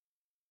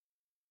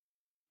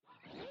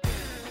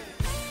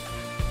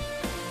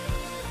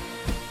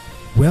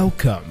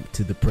Welcome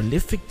to the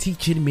prolific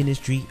teaching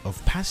ministry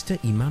of Pastor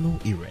Emmanuel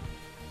Iren,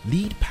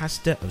 lead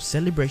pastor of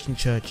Celebration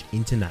Church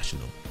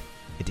International.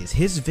 It is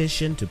his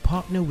vision to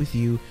partner with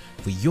you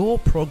for your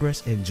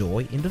progress and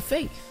joy in the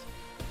faith.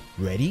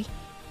 Ready,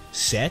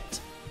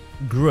 set,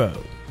 grow.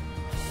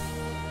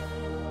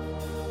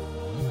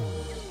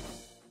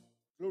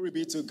 Glory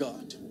be to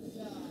God.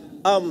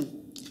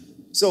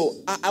 So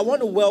I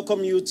want to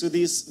welcome you to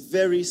this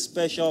very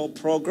special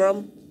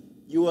program.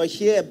 You are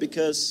here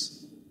because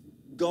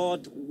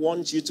God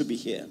wants you to be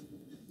here.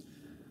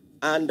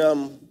 And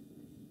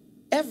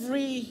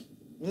every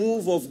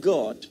move of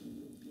God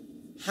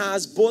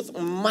has both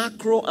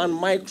macro and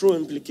micro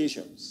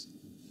implications.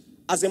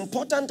 As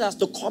important as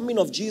the coming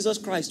of Jesus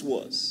Christ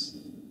was,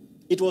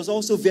 it was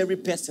also very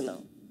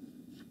personal.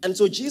 And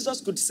so Jesus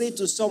could say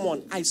to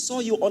someone, I saw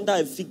you under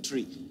a fig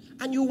tree.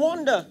 And you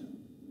wonder,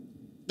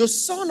 the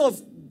Son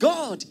of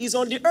God is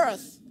on the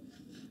earth,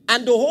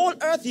 and the whole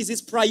earth is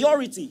his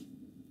priority.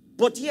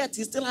 But yet,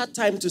 he still had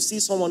time to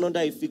see someone under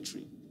a fig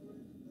tree.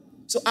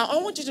 So I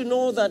want you to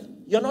know that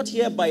you're not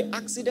here by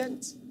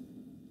accident.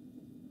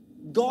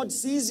 God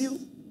sees you.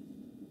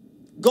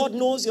 God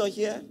knows you're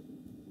here.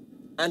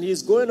 And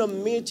he's going to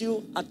meet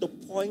you at the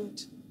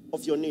point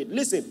of your need.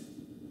 Listen,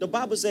 the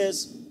Bible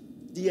says,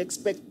 the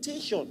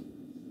expectation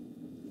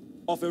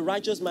of a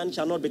righteous man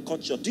shall not be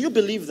cut short. Do you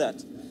believe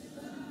that?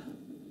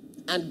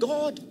 And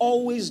God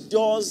always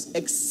does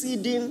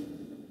exceeding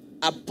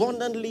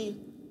abundantly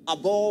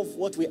above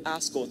what we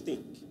ask or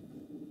think.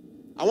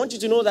 I want you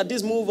to know that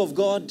this move of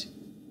God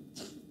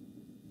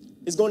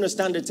is going to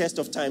stand the test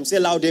of time. Say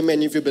loud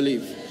amen if you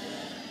believe.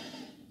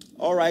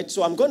 All right,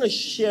 so I'm going to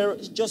share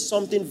just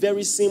something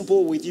very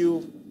simple with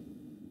you.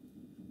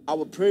 I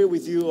will pray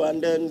with you,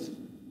 and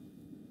then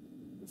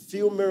a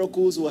few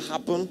miracles will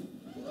happen.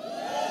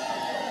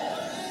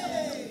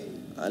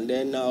 And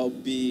then I'll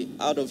be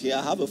out of here.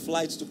 I have a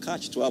flight to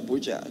catch to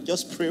Abuja.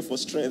 Just pray for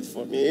strength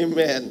for me.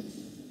 Amen.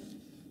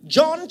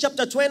 John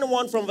chapter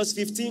 21 from verse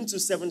 15 to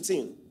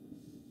 17.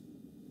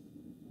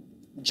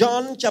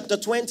 John chapter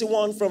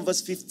 21 from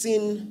verse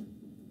 15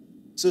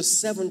 to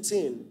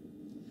 17.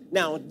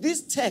 Now,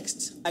 this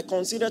text I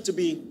consider to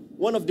be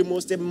one of the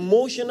most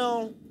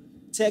emotional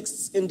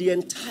texts in the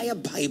entire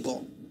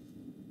Bible.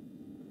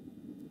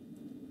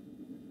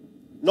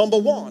 Number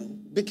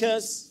one,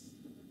 because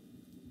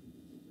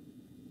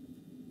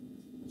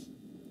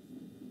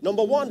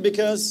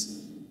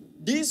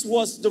this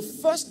was the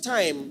first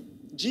time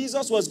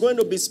Jesus was going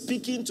to be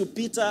speaking to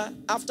Peter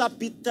after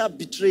Peter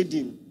betrayed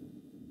him.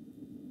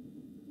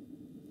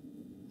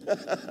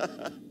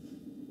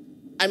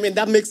 I mean,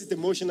 that makes it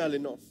emotional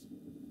enough.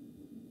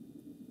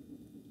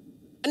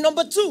 And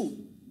number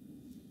two,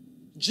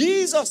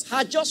 Jesus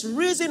had just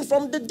risen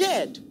from the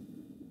dead.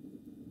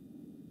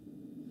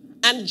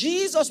 And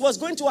Jesus was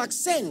going to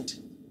ascend.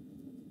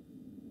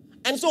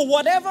 And so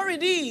whatever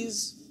it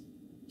is,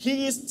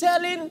 he is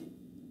telling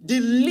the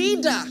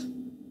leader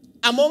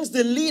amongst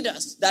the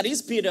leaders, that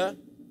is Peter,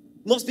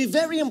 must be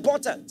very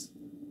important.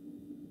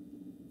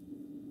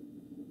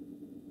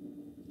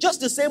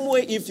 Just the same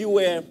way if you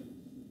were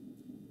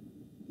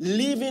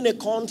leaving a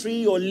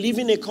country or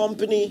leaving a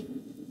company,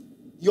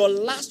 your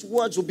last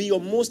words will be your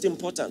most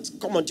important.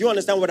 Come on, do you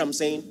understand what I'm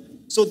saying?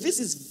 So this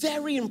is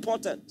very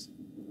important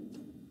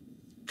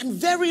and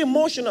very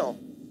emotional.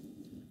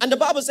 And the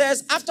Bible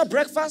says after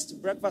breakfast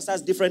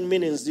has different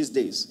meanings these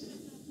days.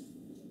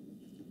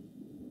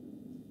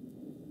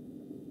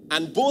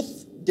 And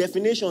both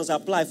definitions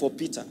apply for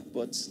Peter,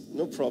 but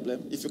no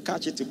problem. If you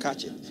catch it, you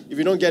catch it. If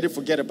you don't get it,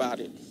 forget about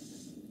it.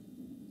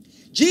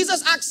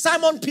 Jesus asked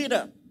Simon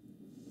Peter,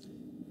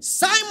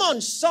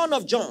 Simon, son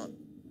of John,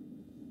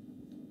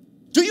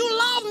 do you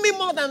love me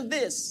more than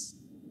this?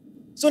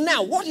 So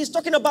now, what he's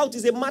talking about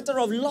is a matter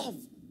of love.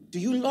 Do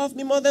you love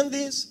me more than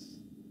this?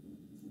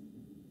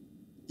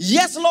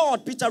 Yes,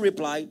 Lord, Peter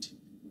replied.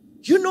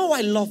 You know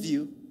I love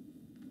you.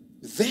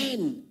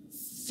 Then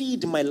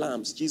feed my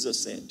lambs,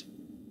 Jesus said.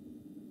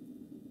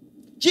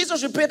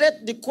 Jesus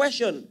repeated the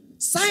question,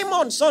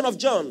 Simon, son of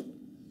John,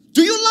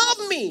 do you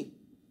love me?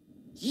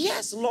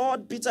 Yes,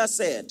 Lord, Peter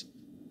said.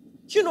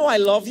 You know I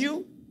love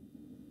you.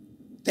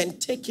 Then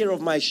take care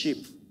of my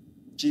sheep,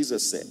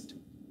 Jesus said.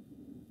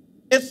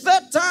 A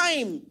third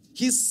time,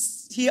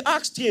 he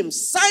asked him,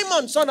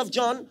 Simon, son of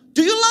John,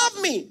 do you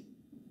love me?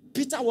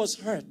 Peter was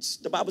hurt.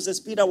 The Bible says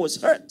Peter was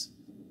hurt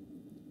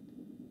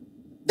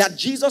that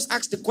Jesus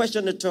asked the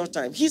question the third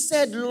time. He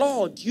said,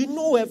 Lord, you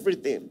know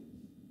everything.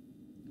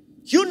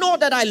 You know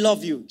that I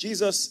love you.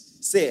 Jesus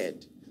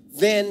said,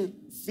 then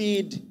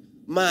feed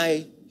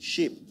my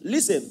sheep.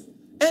 Listen,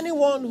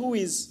 anyone who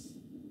is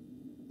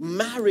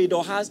married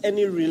or has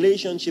any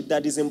relationship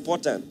that is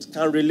important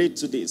can relate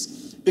to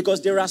this.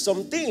 Because there are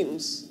some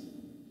things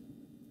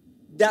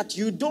that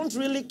you don't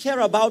really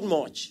care about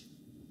much,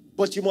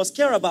 but you must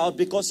care about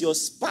because your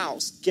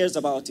spouse cares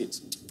about it.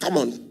 Come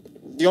on.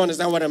 Do you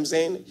understand what I'm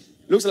saying?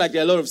 Looks like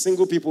there are a lot of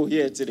single people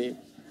here today.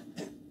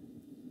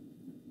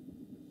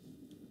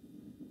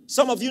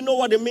 Some of you know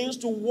what it means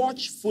to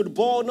watch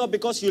football, not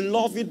because you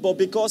love it, but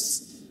because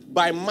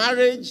by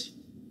marriage,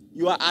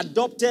 You are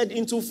adopted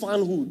into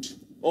fanhood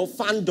or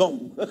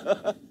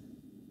fandom.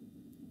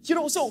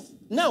 So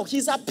now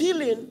he's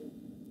appealing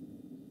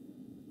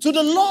to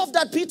the love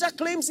that Peter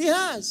claims he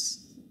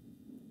has.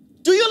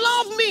 Do you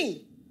love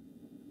me?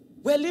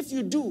 Well, if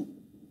you do,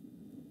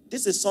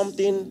 this is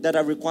something that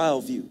I require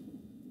of you.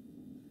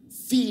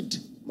 Feed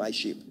my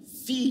sheep.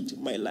 Feed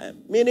my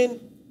lamb. Meaning,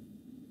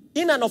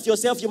 in and of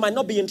yourself, you might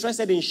not be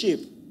interested in sheep.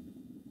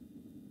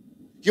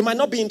 You might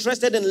not be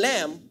interested in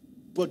lamb,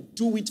 but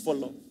do it for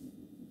love.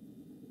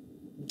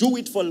 Do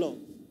it for love.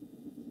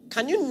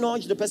 Can you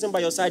nudge the person by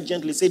your side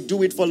gently? Say,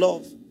 do it for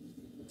love.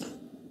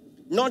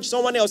 Nudge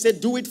someone else. Say,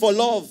 do it for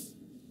love.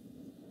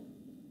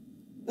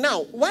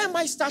 Now, why am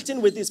I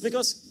starting with this?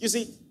 Because, you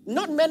see,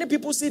 not many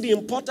people see the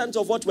importance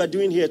of what we're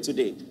doing here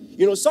today.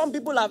 Some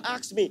people have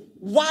asked me,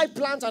 why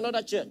plant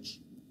another church?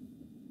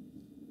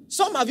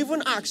 Some have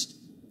even asked,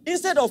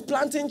 instead of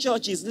planting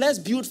churches, let's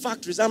build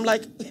factories. I'm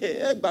like,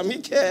 hey,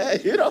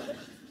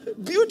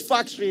 build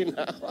factory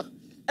now.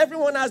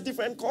 Everyone has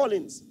different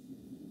callings.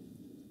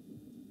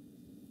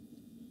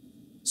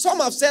 Some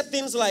have said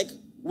things like,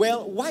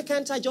 well, why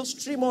can't I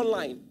just stream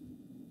online?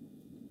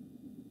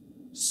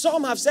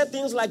 Some have said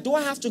things like, do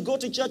I have to go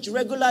to church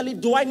regularly?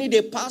 Do I need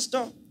a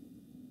pastor?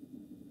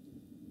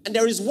 And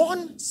there is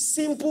one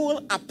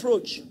simple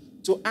approach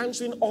to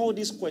answering all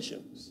these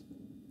questions.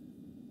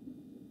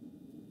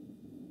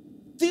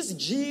 This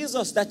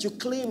Jesus that you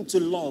claim to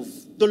love,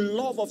 the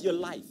love of your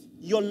life,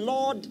 your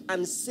Lord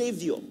and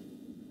Savior,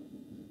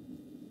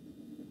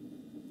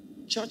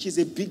 church is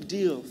a big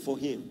deal for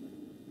him.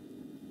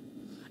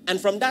 And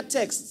from that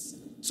text,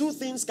 two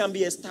things can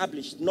be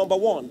established. Number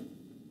one,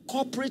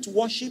 corporate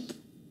worship.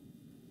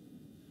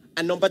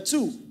 And number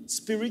two,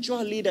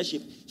 spiritual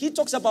leadership. He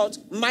talks about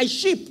my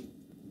sheep,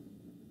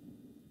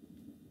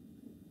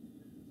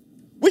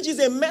 which is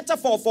a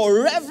metaphor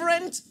for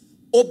reverent,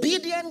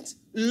 obedient,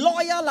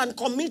 loyal, and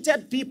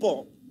committed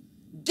people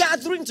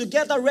gathering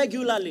together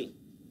regularly.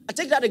 I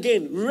take that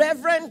again.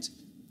 Reverent,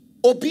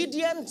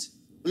 obedient,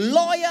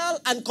 loyal,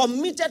 and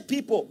committed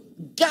people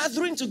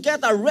gathering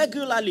together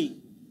regularly.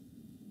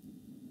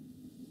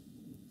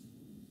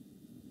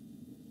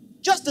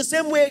 Just the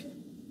same way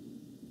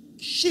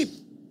sheep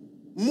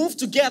move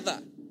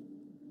together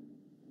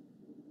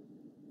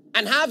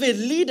and have a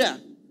leader.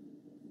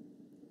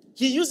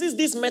 He uses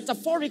this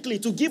metaphorically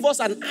to give us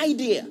an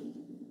idea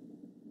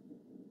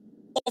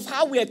of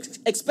how we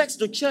expect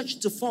the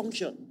church to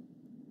function.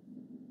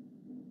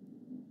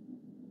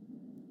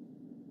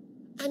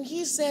 And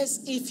he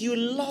says, if you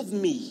love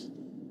me,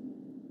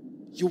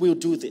 you will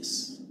do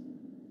this.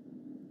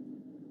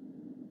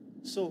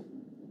 So,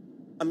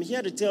 I'm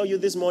here to tell you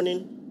this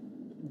morning,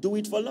 do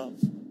it for love.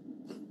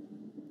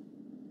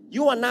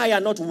 You and I are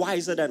not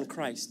wiser than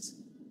Christ.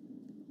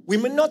 We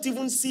may not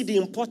even see the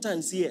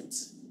importance yet.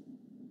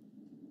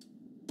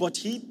 But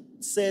he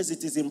says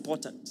it is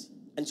important.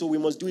 And so we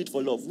must do it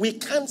for love. We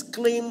can't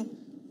claim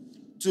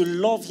to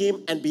love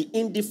him and be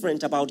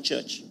indifferent about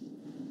church.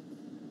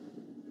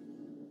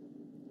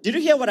 Did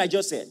you hear what I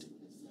just said?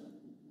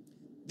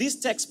 This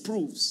text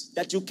proves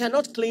that you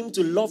cannot claim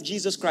to love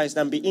Jesus Christ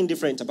and be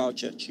indifferent about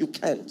church. You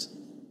can't.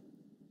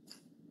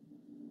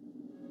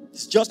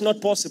 It's just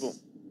not possible.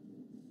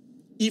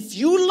 If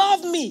you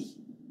love me,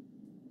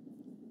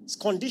 it's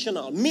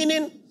conditional.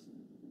 Meaning,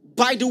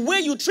 by the way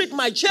you treat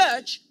my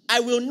church, I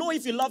will know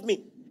if you love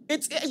me.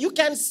 You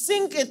can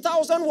sing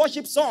 1,000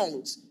 worship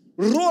songs,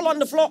 roll on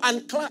the floor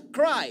and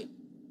cry.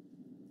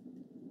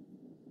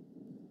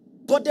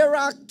 But there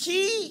are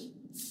key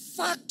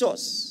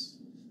factors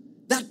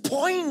that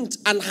point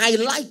and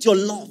highlight your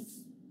love.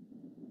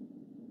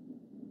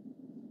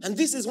 And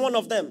this is one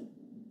of them.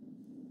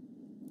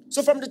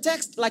 So from the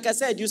text, like I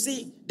said, you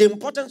see the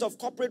importance of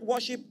corporate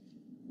worship.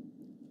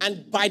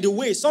 And by the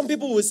way, some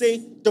people will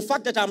say, the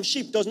fact that I'm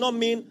sheep does not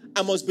mean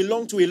I must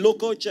belong to a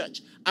local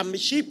church. I'm a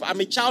sheep, I'm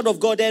a child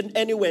of God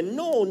anywhere.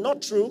 No,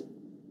 not true.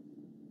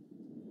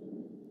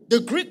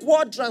 The Greek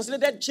word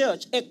translated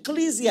church,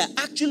 ecclesia,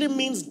 actually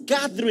means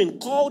gathering,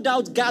 called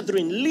out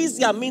gathering.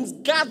 Lysia means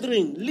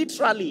gathering,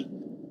 literally.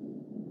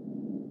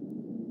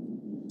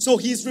 So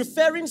he's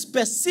referring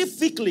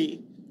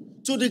specifically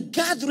to the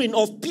gathering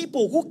of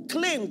people who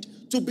claimed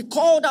to be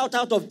called out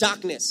of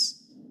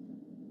darkness.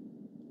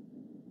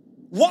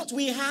 What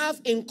we have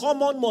in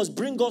common must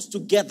bring us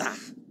together.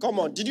 Come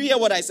on, did you hear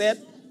what I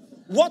said?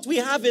 What we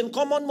have in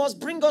common must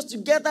bring us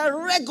together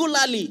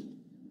regularly.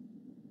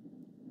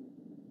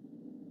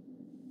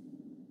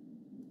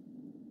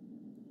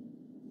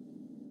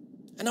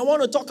 And I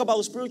want to talk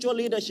about spiritual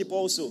leadership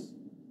also.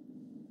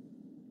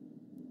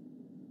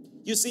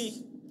 You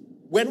see,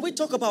 when we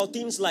talk about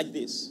things like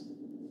this,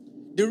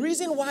 the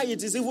reason why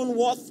it is even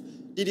worth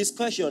the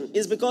discussion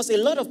is because a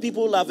lot of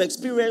people have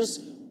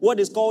experienced what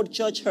is called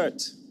church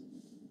hurt.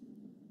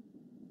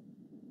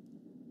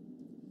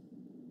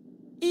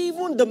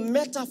 Even the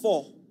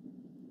metaphor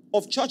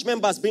of church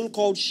members being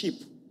called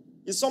sheep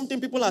is something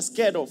people are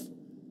scared of.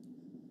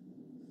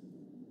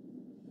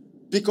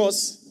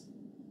 Because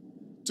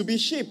to be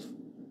sheep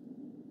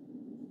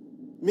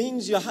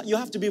means you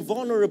have to be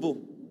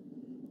vulnerable.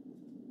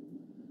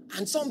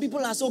 And some people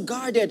are so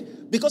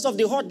guarded because of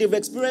the hurt they've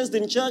experienced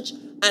in church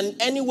and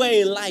anywhere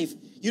in life.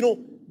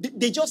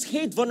 They just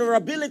hate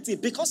vulnerability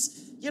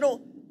because,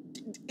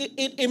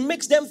 it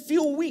makes them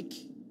feel weak.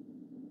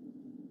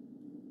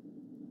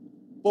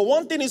 But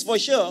one thing is for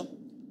sure,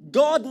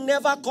 God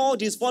never called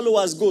his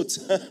followers goats.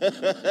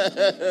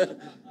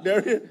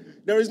 There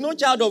is no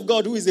child of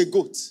God who is a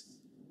goat.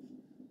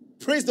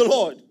 Praise the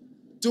Lord.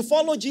 To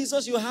follow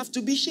Jesus, you have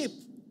to be sheep.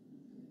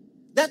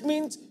 That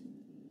means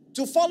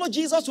to follow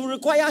Jesus will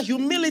require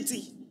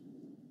humility.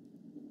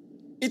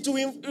 It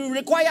will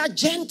require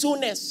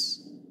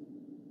gentleness.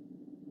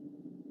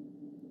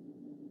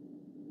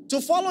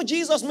 To follow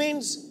Jesus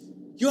means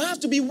you have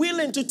to be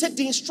willing to take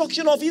the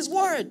instruction of his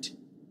word.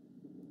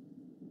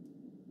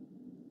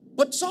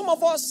 But some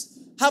of us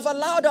have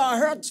allowed our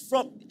hurts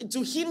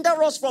to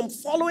hinder us from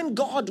following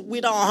God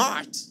with our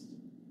heart.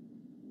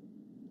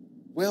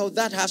 Well,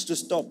 that has to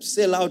stop.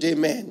 Say loud,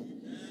 amen.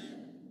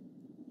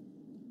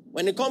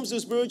 When it comes to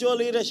spiritual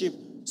leadership,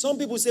 some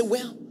people say,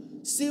 well,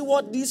 see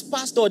what this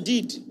pastor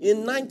did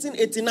in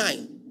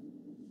 1989.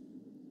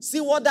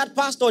 See what that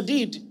pastor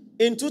did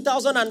in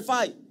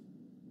 2005.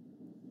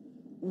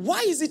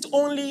 Why is it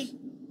only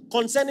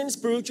concerning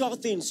spiritual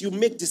things you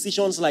make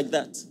decisions like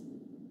that?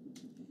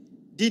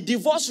 The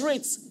divorce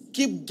rates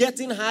keep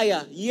getting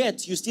higher,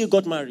 yet you still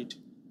got married.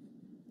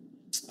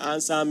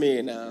 Answer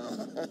me now.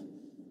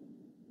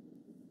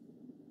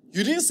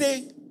 You didn't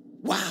say,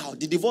 wow,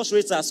 the divorce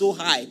rates are so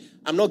high,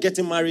 I'm not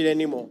getting married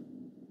anymore.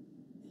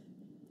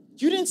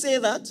 You didn't say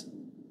that.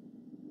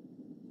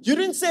 You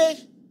didn't say,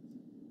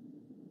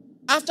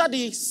 after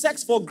the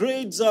Sex for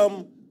Grades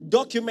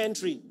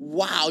documentary,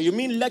 wow, you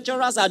mean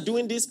lecturers are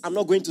doing this? I'm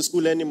not going to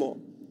school anymore.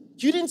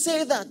 You didn't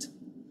say that.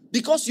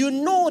 Because you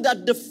know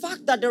that the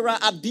fact that there are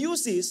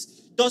abuses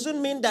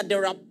doesn't mean that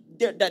there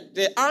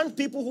aren't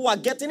people who are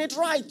getting it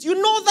right. You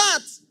know that.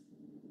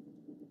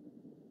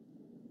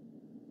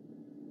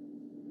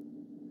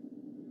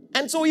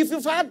 And so if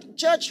you've had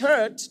church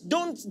hurt,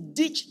 don't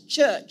ditch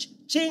church.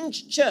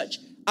 Change church.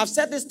 I've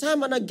said this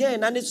time and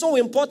again, and it's so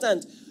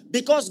important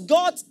because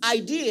God's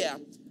idea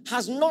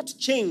has not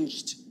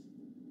changed.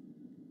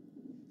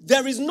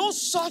 There is no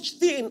such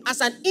thing as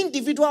an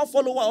individual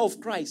follower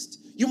of Christ.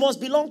 You must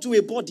belong to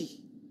a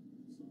body.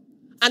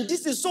 And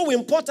this is so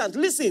important.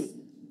 Listen.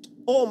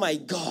 Oh my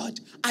God.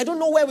 I don't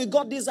know where we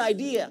got this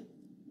idea.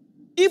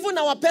 Even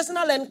our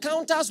personal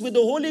encounters with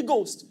the Holy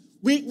Ghost,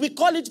 we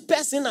call it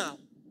personal.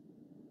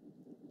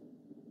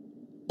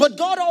 But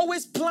God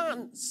always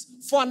plans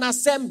for an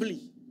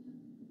assembly.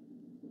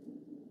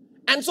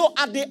 And so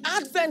at the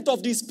advent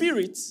of the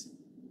Spirit,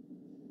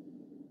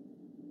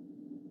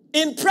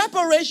 in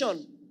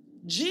preparation,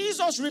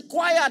 Jesus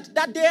required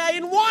that they are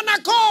in one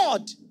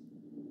accord.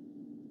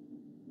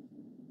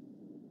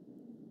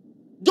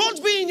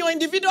 Don't be in your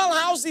individual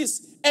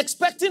houses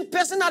expecting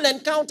personal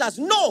encounters.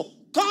 No,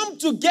 come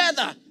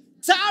together.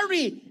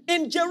 Tarry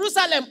in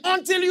Jerusalem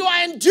until you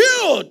are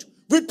endued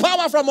with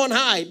power from on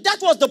high. That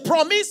was the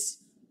promise.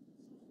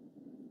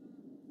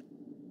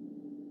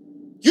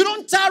 You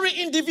don't tarry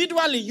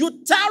individually.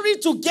 You tarry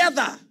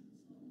together.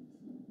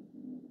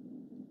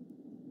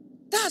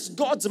 That's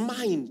God's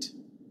mind.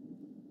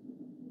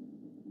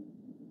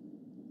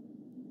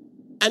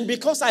 And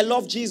because I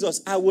love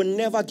Jesus, I will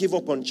never give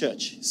up on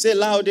church. Say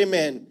loud,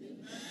 amen.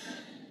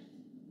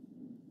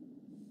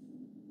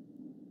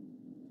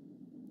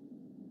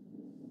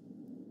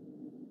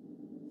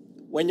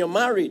 When you're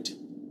married,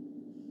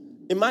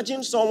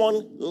 imagine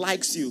someone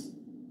likes you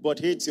but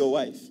hates your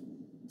wife.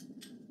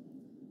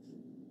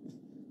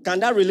 Can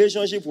that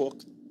relationship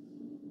work?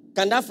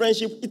 Can that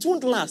friendship? It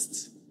won't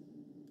last.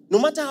 No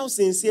matter how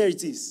sincere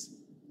it is.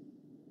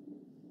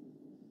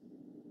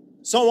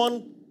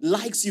 Someone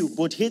likes you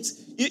but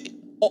hates,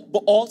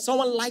 or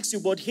someone likes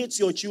you but hates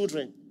your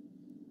children.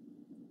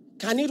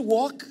 Can it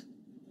work?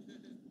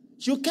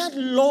 You can't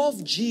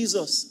love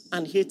Jesus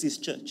and hate his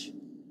church.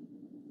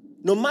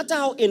 No matter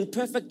how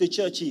imperfect the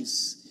church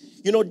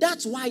is.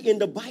 That's why in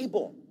the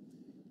Bible,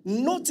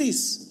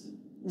 notice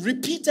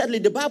repeatedly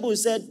the Bible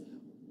said,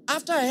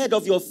 after ahead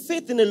of your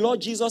faith in the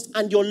Lord Jesus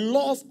and your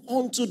love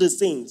unto the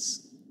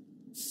saints.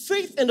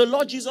 Faith in the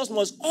Lord Jesus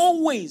must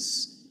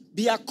always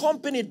be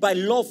accompanied by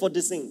love for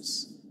the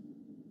saints.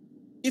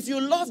 If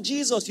you love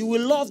Jesus, you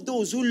will love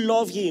those who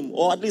love him,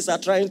 or at least are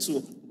trying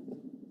to.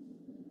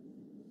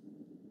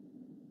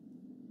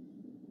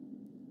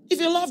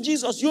 If you love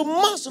Jesus, you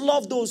must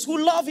love those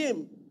who love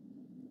him.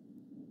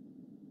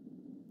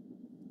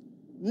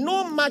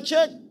 No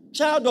mature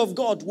child of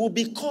God will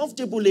be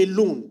comfortable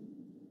alone.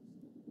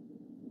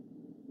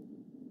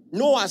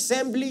 No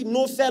assembly,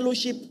 no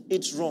fellowship,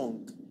 it's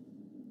wrong.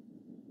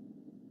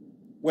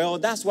 Well,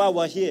 that's why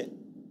we're here.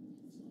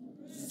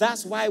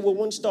 That's why we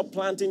won't stop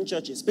planting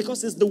churches,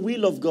 because it's the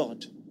will of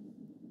God.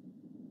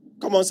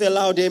 Come on, say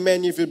loud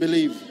amen if you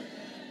believe.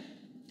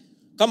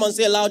 Come on,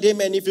 say loud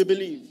amen if you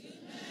believe.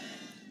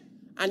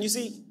 And you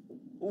see,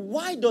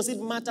 why does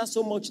it matter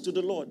so much to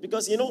the Lord?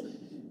 Because,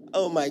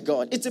 oh my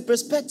God, it's a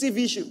perspective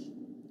issue.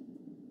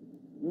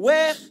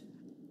 Where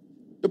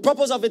The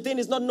purpose of a thing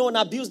is not known.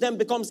 Abuse then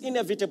becomes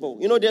inevitable.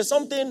 You know, there's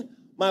something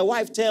my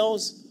wife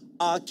tells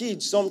our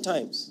kids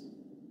sometimes.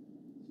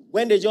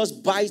 When they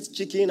just bite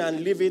chicken and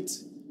leave it,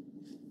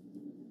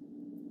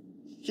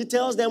 she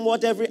tells them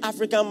what every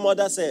African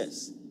mother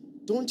says.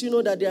 Don't you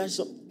know that there are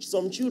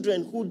some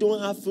children who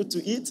don't have food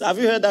to eat? Have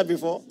you heard that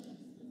before?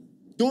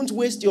 Don't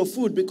waste your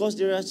food because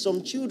there are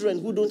some children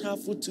who don't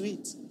have food to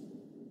eat.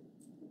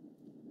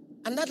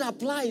 And that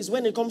applies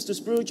when it comes to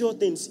spiritual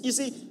things. You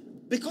see,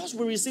 because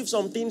we receive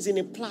some things in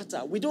a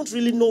platter, we don't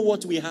really know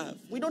what we have.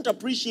 We don't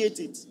appreciate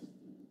it.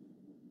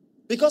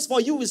 Because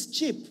for you, it's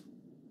cheap.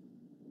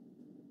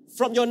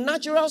 From your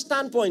natural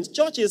standpoint,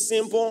 church is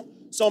simple.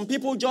 Some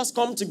people just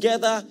come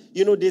together,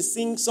 you know, they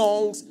sing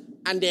songs,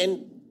 and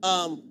then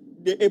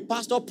a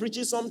pastor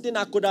preaches something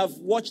I could have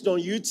watched on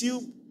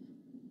YouTube.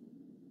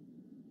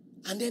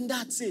 And then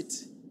that's it.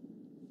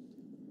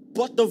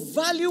 But the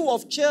value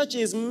of church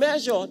is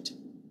measured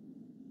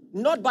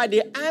not by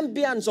the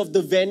ambience of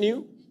the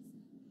venue,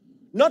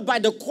 not by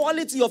the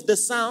quality of the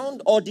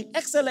sound or the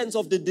excellence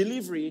of the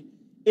delivery.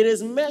 It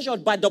is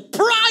measured by the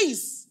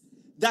price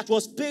that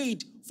was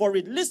paid for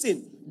it.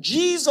 Listen,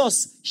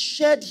 Jesus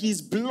shed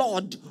his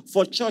blood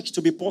for church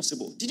to be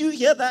possible. Did you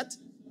hear that?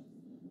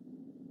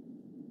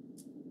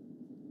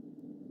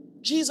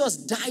 Jesus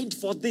died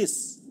for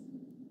this.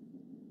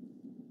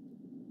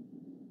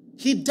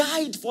 He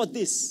died for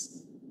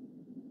this.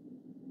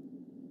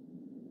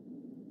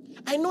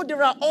 I know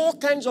there are all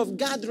kinds of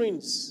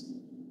gatherings,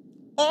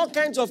 all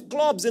kinds of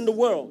clubs in the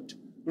world.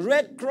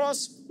 Red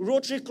Cross,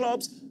 Rotary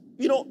clubs,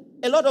 you know,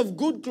 a lot of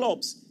good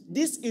clubs.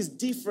 This is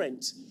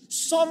different.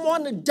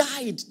 Someone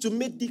died to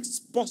make this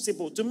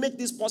possible,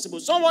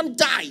 Someone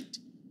died.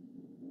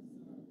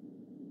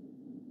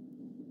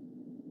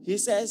 He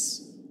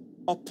says,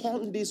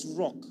 upon this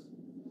rock,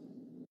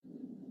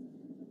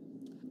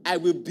 I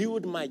will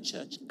build my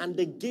church, and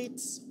the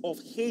gates of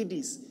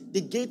Hades,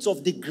 the gates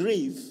of the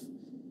grave,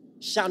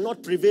 shall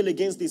not prevail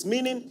against this.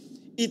 Meaning,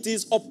 it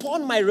is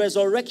upon my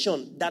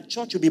resurrection that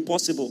church will be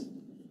possible.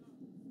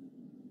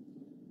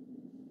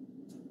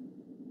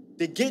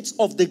 The gates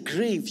of the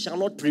grave shall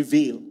not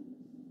prevail.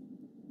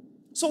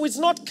 So it's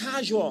not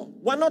casual.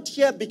 We're not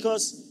here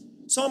because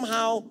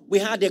somehow we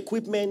had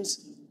equipment,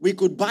 we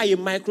could buy a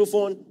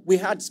microphone, we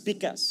had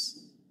speakers.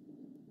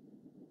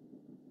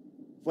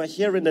 We're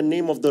here in the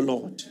name of the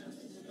Lord.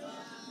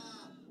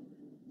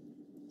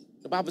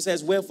 The Bible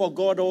says, wherefore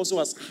God also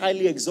has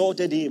highly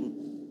exalted him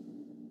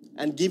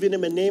and given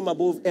him a name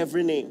above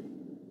every name,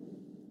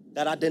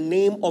 that at the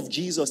name of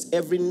Jesus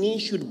every knee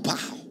should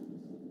bow.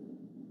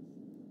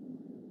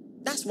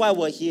 That's why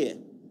we're here.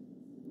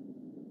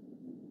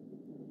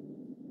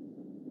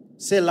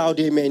 Say loud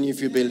amen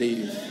if you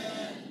believe.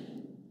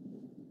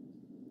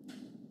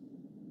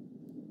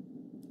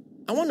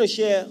 I want to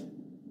share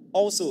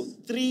also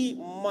 3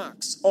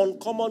 marks,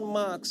 uncommon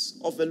marks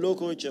of a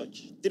local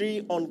church.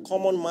 3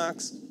 uncommon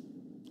marks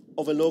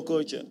of a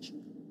local church.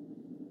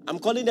 I'm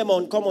calling them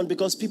uncommon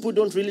because people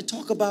don't really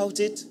talk about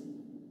it.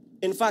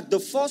 In fact, the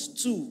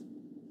first 2,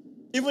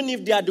 even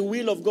if they are the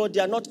will of God,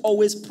 they are not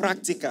always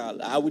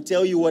practical. I will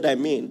tell you what I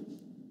mean.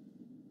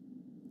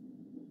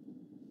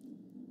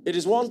 It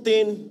is one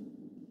thing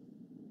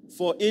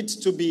for it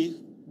to be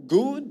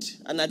good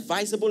and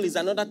advisable, is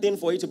another thing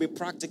for it to be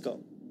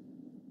practical.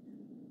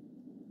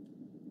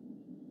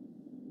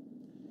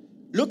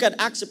 Look at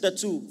Acts chapter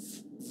 2,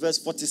 verse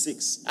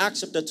 46.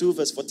 Acts chapter 2,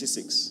 verse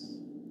 46.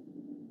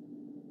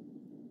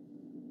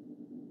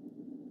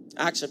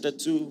 Acts chapter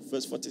 2,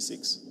 verse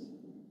 46.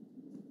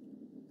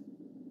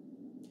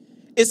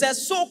 It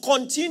says, so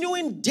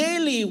continuing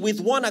daily with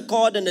one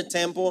accord in the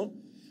temple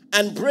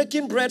and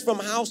breaking bread from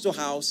house to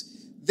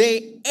house,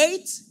 they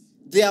ate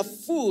their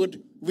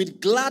food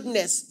with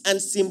gladness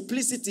and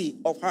simplicity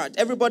of heart.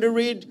 Everybody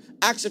read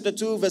Acts chapter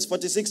 2, verse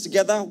 46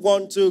 together.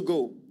 1, 2,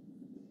 go.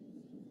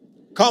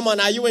 Come on,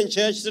 are you in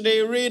church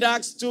today? Read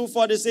Acts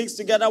 2:46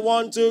 together.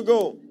 1, 2,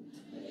 go.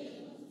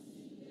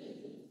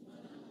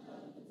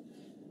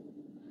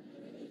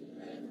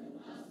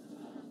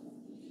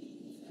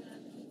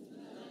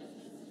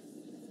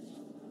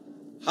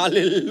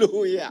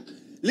 Hallelujah.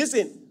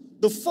 Listen,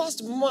 the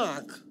first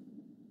mark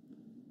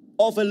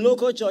of a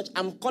local church,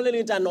 I'm calling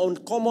it an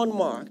uncommon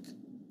mark,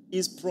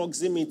 is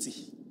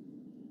proximity.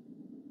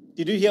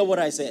 Did you hear what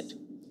I said?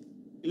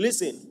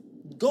 Listen,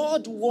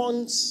 God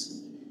wants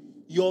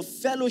your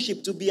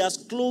fellowship to be as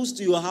close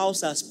to your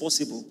house as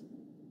possible.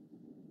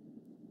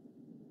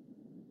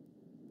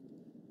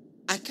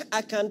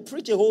 I can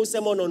preach a whole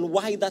sermon on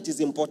why that is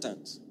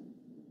important.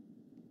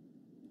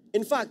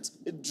 In fact,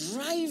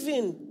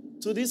 driving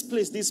to this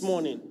place this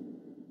morning,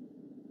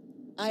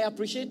 I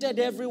appreciated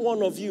every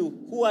one of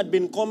you who had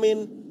been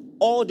coming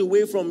all the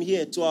way from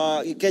here to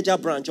our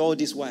Ikeja branch all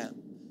this while.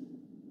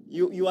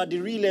 You are the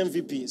real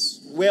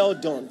MVPs. Well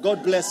done.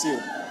 God bless you.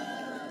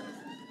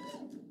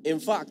 In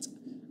fact,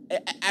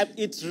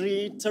 it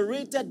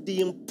reiterated the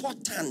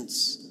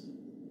importance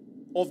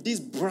of this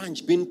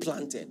branch being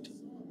planted.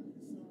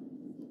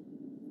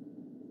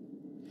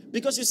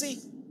 Because you see,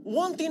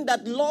 one thing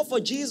that love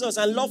for Jesus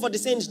and love for the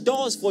saints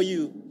does for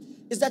you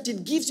is that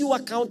it gives you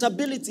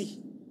accountability.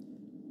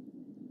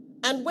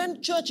 And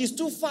when church is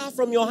too far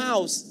from your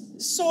house,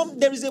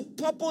 there is a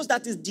purpose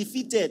that is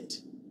defeated.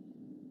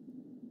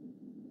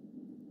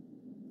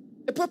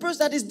 A purpose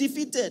that is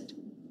defeated.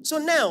 So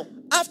now,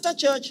 after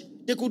church,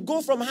 they could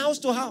go from house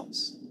to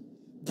house,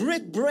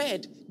 break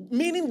bread,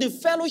 meaning the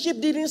fellowship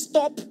didn't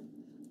stop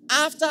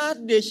after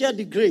they shared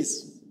the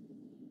grace.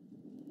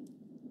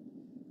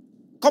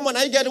 Come on,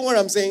 are you getting what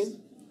I'm saying?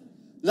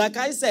 Like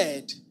I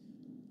said,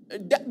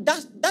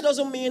 that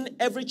doesn't mean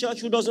every church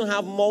who doesn't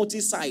have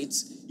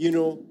multi-sites,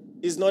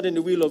 is not in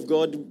the will of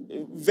God.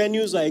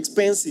 Venues are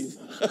expensive.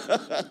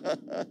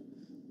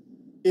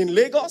 In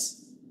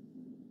Lagos,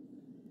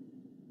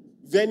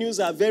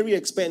 venues are very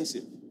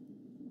expensive.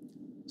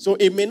 So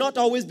it may not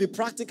always be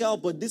practical,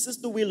 but this is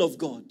the will of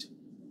God.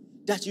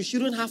 That you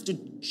shouldn't have to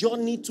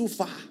journey too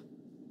far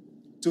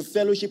to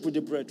fellowship with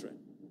the brethren.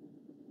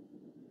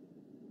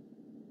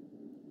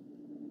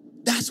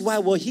 That's why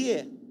we're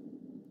here.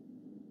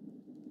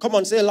 Come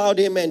on, say loud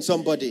amen,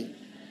 somebody.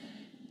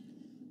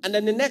 And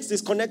then the next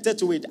is connected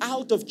to it.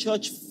 Out of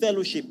church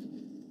fellowship.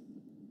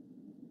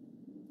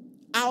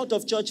 Out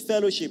of church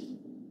fellowship.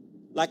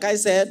 Like I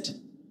said,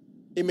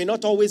 it may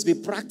not always be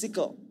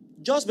practical.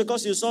 Just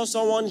because you saw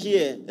someone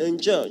here in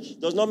church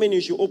does not mean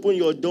you should open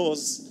your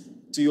doors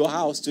to your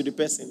house to the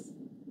person.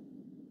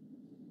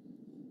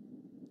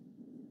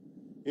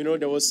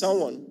 There was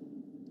someone.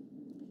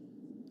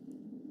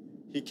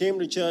 He came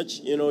to church,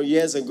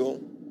 years ago.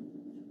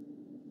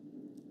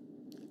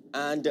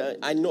 And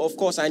I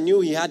knew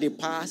he had a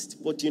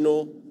past, but,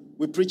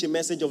 we preach a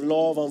message of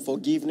love and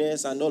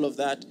forgiveness and all of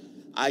that.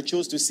 I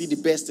chose to see the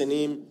best in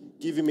him,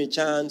 give him a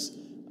chance,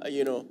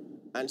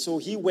 And so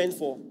he went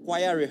for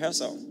choir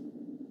rehearsal.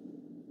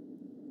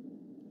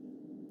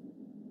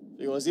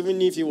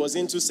 Even if he was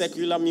into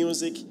secular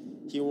music,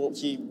 he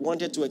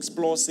wanted to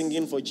explore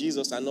singing for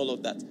Jesus and all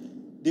of that.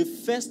 The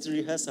first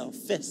rehearsal,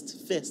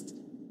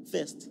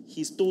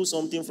 he stole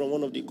something from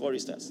one of the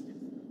choristers.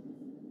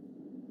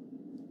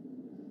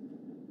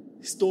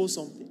 He stole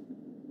something.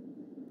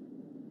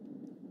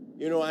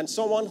 And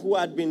someone who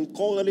had been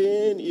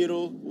calling,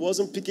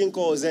 wasn't picking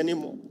calls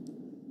anymore.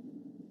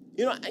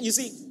 You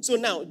see, so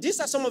now, these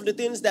are some of the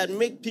things that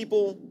make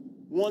people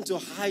want to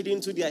hide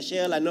into their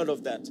shell and all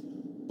of that.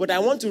 But I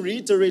want to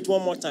reiterate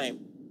one more time.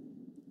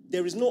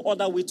 There is no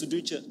other way to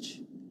do church.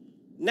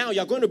 Now,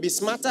 you're going to be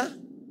smarter,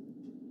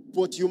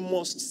 but you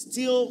must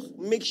still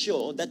make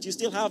sure that you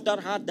still have that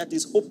heart that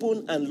is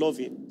open and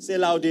loving. Say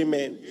loud,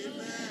 amen.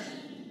 Amen.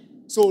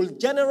 So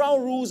general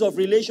rules of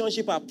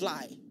relationship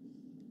apply.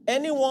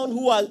 Anyone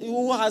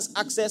who has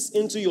access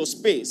into your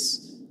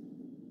space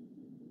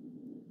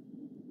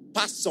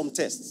passed some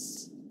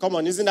tests. Come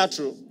on, isn't that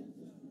true?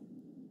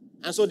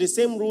 And so the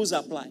same rules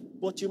apply.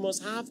 But you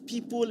must have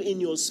people in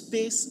your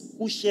space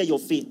who share your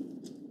faith.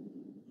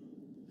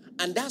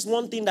 And that's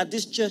one thing that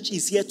this church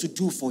is here to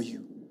do for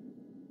you.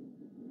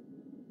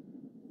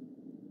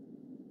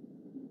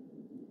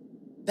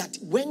 That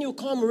when you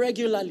come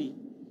regularly,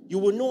 you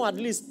will know at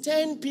least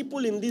 10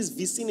 people in this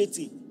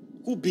vicinity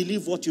who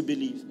believe what you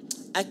believe.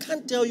 I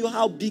can't tell you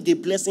how big a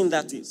blessing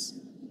that is.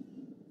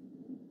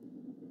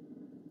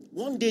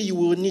 One day you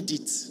will need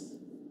it.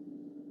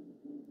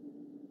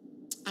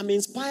 I'm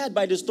inspired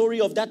by the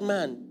story of that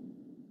man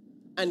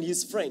and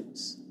his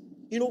friends.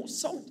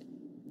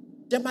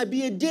 There might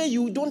be a day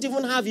you don't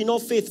even have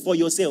enough faith for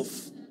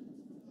yourself.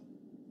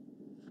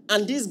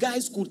 And these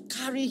guys could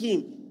carry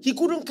him. He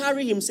couldn't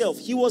carry himself.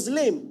 He was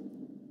lame.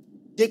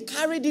 They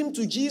carried him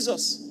to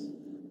Jesus.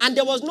 And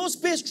there was no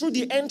space through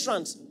the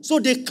entrance. So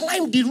they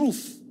climbed the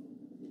roof.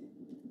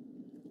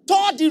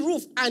 Tore the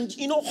roof and,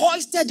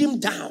 hoisted him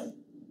down.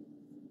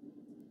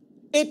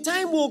 A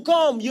time will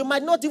come, you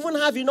might not even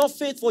have enough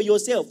faith for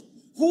yourself.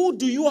 Who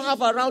do you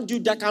have around you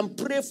that can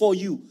pray for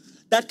you?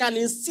 That can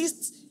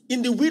insist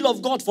in the will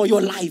of God for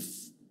your life?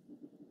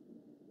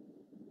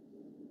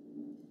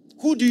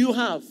 Who do you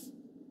have?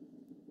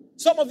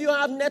 Some of you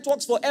have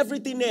networks for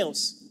everything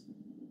else.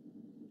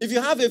 If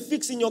you have a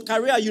fix in your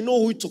career, you know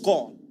who to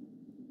call.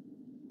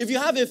 If you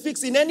have a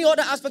fix in any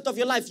other aspect of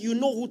your life, you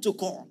know who to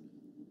call.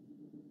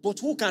 But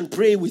who can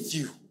pray with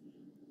you?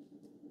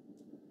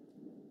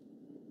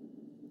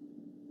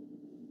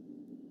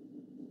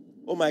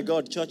 Oh my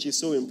God, church is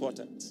so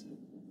important.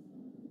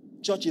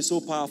 Church is so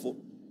powerful.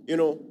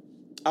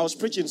 I was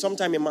preaching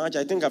sometime in March.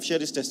 I think I've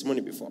shared this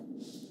testimony before.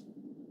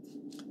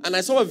 And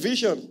I saw a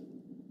vision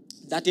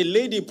that a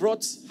lady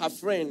brought her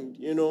friend,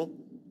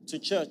 to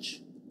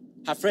church.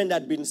 Her friend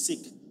had been sick.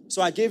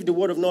 So I gave the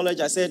word of knowledge.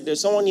 I said,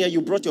 there's someone here,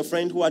 you brought your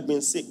friend who had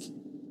been sick.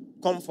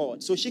 Come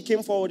forward. So she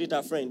came forward with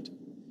her friend,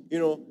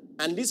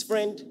 and this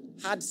friend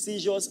had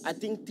seizures, I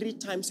think, 3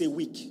 times a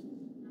week.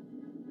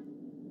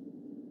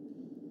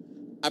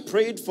 I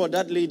prayed for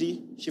that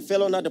lady. She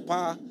fell under the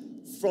power.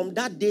 From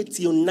that day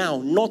till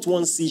now, not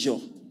one seizure.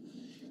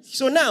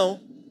 So now,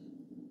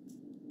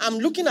 I'm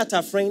looking at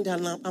her friend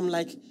and I'm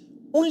like,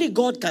 only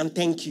God can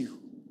thank you.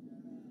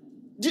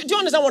 Do you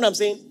understand what I'm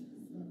saying?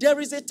 There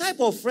is a type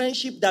of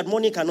friendship that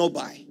money cannot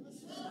buy.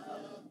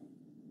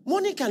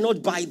 Money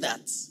cannot buy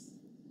that.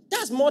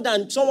 That's more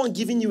than someone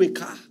giving you a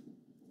car.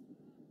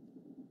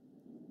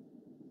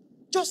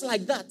 Just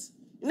like that.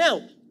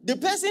 Now, the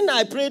person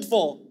I prayed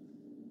for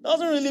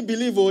doesn't really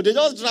believe, they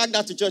just dragged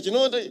her to church.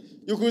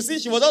 You could see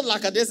she was not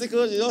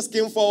lackadaisical. She just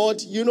came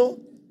forward,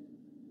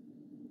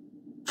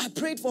 I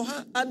prayed for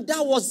her, and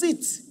that was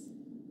it.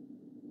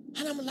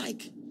 And I'm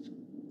like,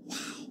 wow.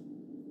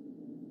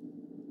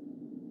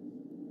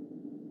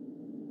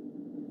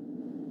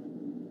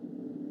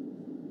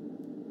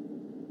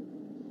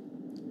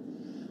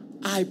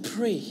 I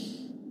pray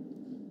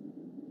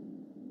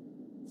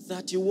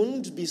that you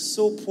won't be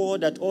so poor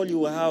that all you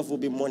will have will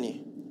be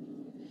money.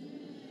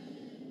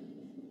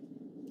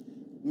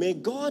 May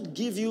God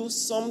give you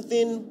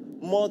something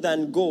more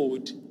than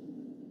gold,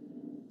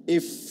 a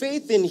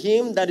faith in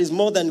Him that is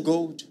more than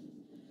gold,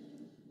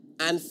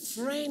 and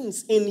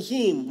friends in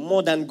Him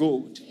more than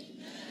gold.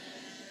 Amen.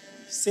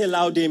 Say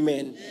loud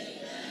amen.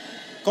 Amen.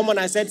 Come on,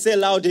 I said say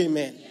loud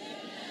amen. Amen.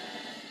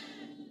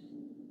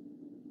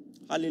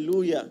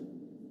 Hallelujah.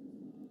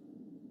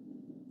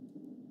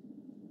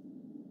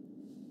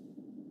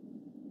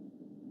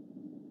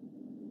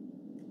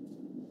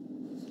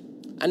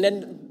 And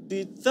then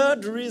the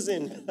third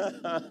reason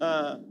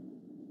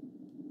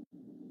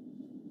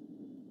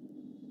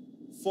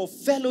for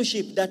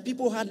fellowship that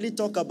people hardly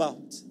talk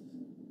about,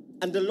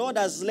 and the Lord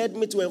has led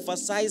me to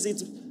emphasize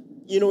it,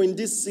 in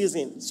this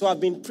season. So I've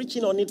been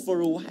preaching on it for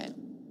a while.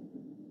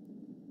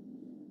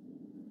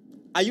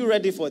 Are you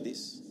ready for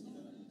this?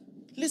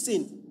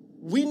 Listen,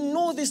 we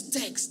know this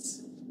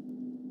text,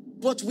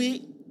 but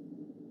we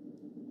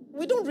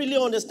don't really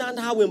understand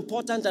how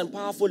important and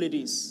powerful it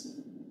is.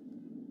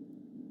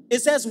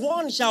 It says,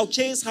 one shall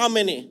chase how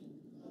many?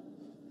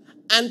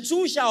 And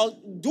two shall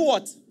do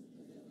what?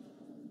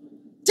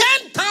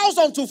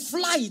 10,000 to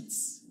flight.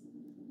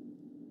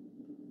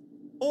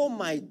 Oh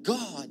my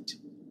God.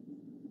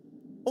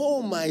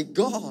 Oh my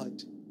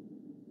God.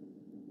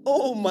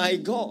 Oh my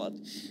God.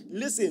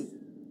 Listen,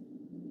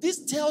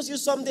 this tells you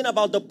something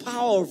about the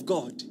power of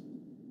God.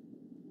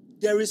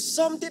 There is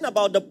something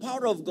about the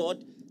power of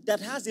God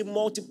that has a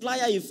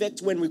multiplier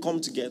effect when we come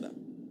together.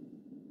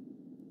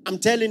 I'm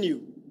telling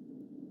you.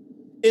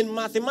 In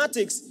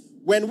mathematics,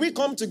 when we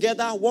come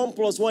together, 1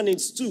 plus 1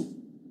 is 2.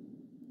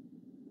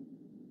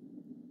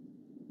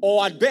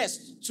 Or at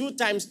best, 2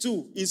 times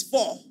 2 is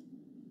 4.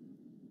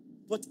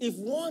 But if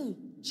one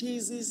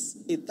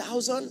chases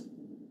 1,000,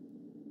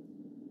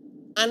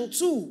 and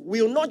two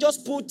will not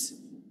just put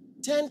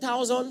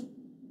 10,000,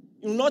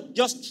 will not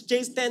just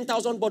chase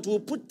 10,000, but will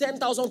put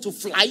 10,000 to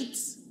flight,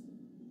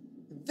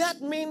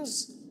 that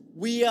means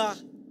we are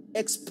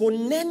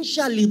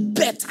exponentially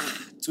better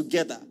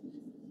together.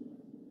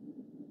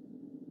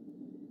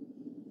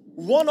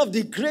 One of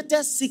the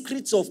greatest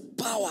secrets of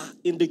power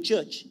in the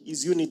church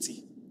is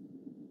unity.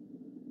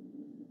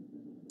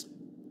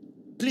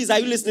 Please, are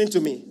you listening to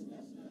me?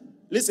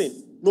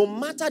 Listen, no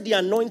matter the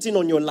anointing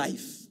on your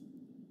life,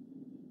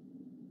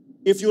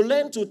 if you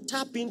learn to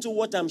tap into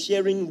what I'm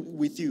sharing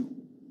with you,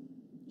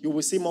 you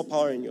will see more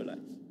power in your life.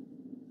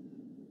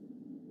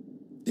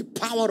 The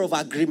power of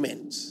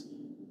agreement.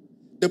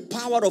 The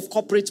power of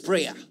corporate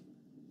prayer.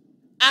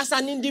 As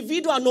an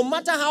individual, no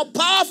matter how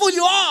powerful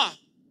you are,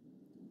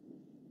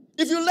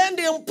 if you learn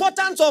the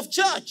importance of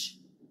church,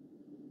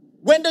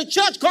 when the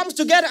church comes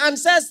together and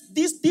says,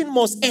 this thing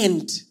must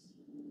end.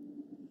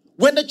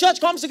 When the church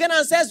comes together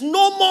and says,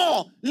 no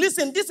more.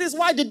 Listen, this is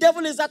why the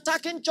devil is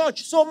attacking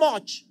church so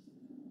much.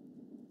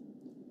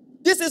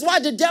 This is why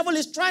the devil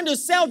is trying to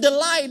sell the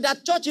lie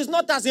that church is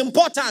not as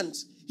important.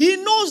 He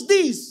knows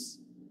this.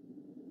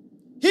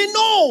 He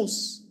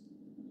knows.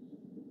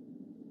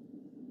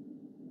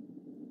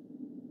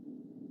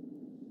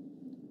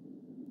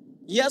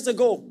 Years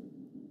ago,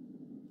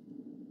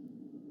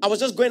 I was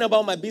just going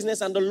about my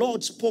business and the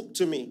Lord spoke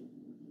to me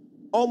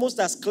almost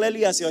as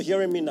clearly as you're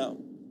hearing me now.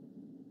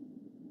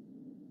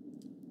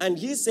 And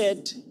He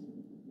said,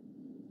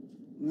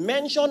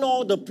 mention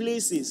all the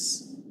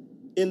places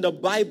in the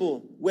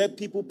Bible where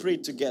people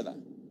prayed together.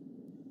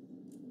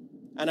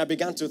 And I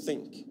began to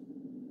think.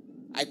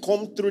 I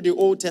come through the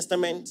Old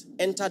Testament,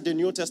 entered the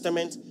New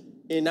Testament.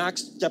 In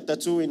Acts chapter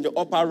 2, in the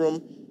upper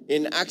room.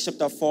 In Acts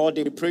chapter 4,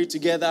 they prayed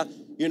together.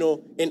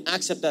 In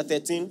Acts chapter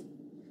 13.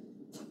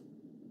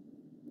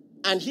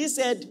 And He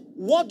said,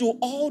 what do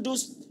all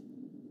those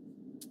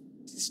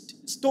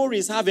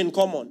stories have in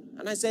common?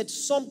 And I said,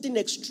 something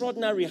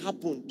extraordinary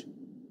happened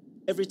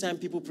every time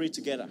people prayed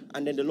together.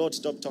 And then the Lord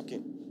stopped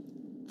talking.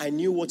 I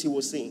knew what He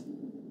was saying.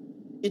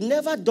 It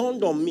never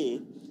dawned on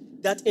me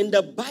that in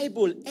the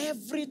Bible,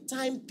 every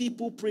time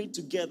people prayed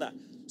together,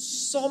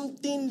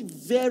 something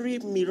very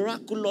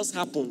miraculous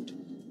happened.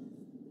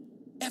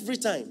 Every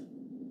time.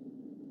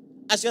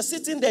 As you're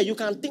sitting there, you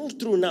can think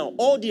through now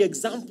all the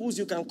examples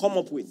you can come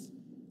up with.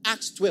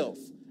 Acts 12,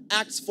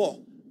 Acts 4,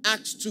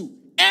 Acts 2.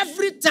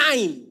 Every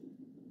time,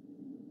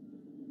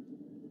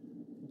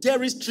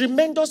 there is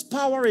tremendous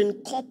power in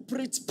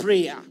corporate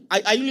prayer.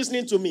 Are you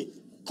listening to me?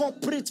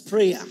 Corporate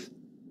prayer.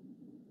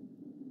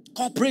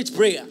 Corporate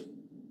prayer.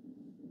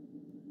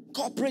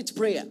 Corporate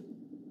prayer.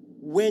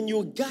 When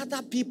you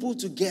gather people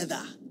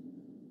together,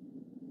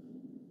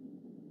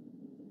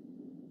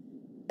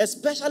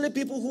 especially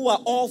people who are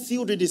all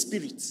filled with the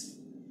Spirit,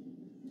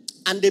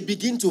 and they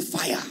begin to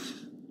fire.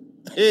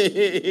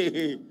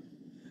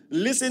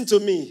 Listen to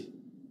me.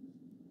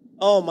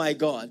 Oh my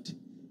God.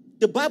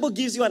 The Bible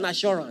gives you an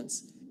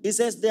assurance. It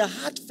says the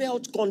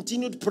heartfelt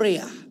continued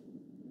prayer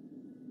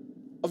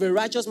of a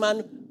righteous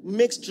man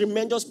makes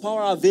tremendous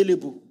power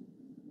available.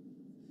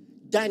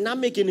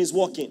 Dynamic in his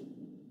walking.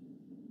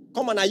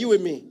 Come on, are you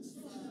with me?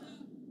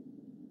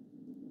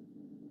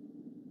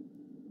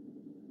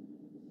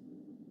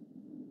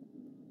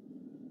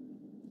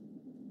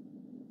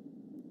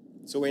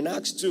 So in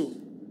Acts 2,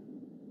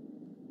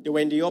 they were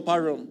in the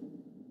upper room.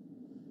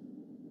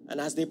 And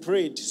as they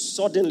prayed,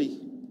 suddenly,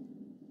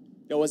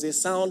 there was a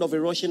sound of a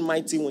rushing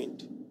mighty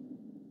wind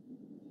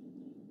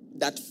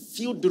that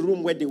filled the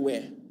room where they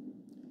were.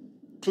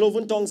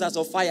 Cloven tongues as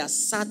of fire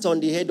sat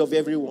on the head of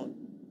everyone.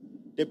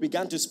 They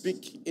began to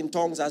speak in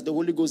tongues as the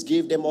Holy Ghost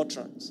gave them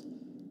utterance.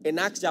 In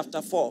Acts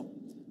chapter 4,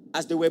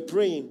 as they were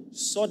praying,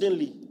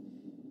 suddenly,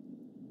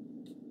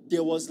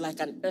 there was like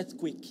an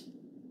earthquake.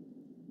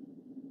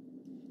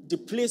 The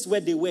place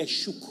where they were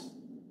shook,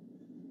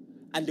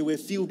 and they were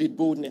filled with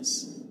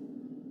boldness.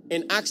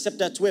 In Acts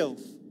chapter 12,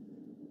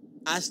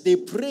 as they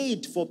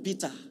prayed for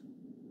Peter,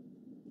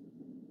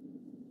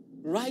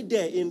 right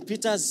there in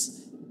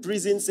Peter's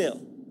prison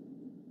cell,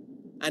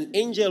 an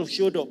angel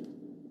showed up.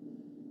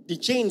 The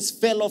chains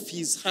fell off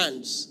his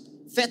hands,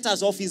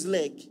 fetters off his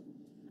leg,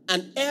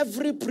 and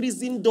every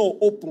prison door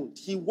opened.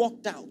 He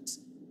walked out.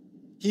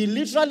 He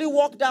literally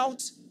walked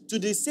out to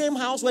the same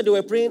house where they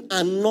were praying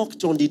and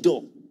knocked on the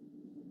door.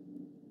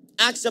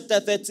 Acts chapter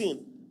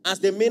 13, as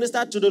they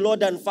ministered to the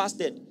Lord and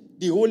fasted,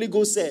 the Holy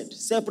Ghost said,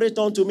 separate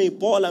unto me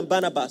Paul and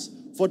Barnabas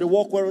for the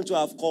work whereunto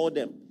I have called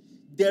them.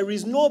 There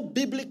is no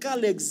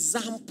biblical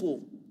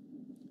example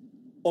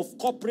of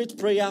corporate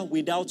prayer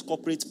without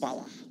corporate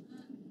power.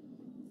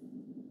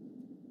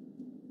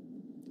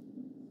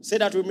 Say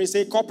that with me.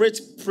 Say corporate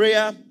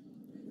prayer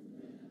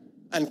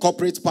and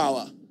corporate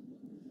power.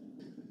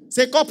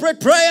 Say corporate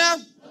prayer.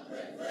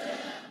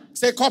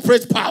 Say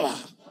corporate power.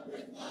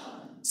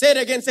 Say it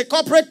again. Say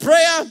corporate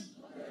prayer.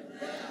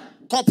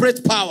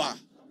 Corporate power.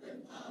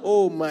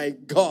 Oh my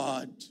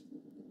God.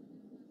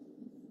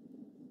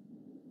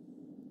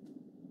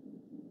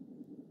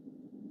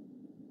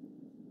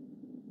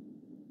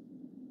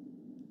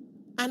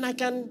 And I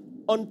can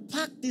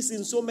unpack this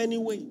in so many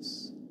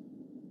ways.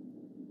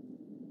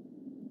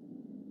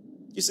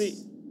 You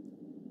see,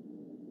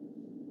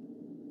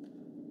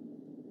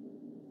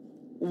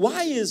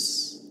 why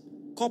is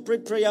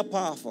corporate prayer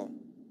powerful?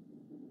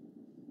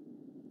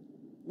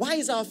 Why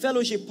is our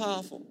fellowship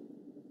powerful?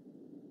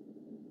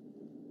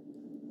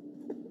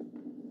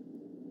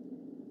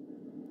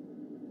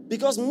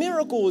 Because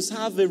miracles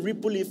have a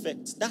ripple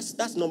effect.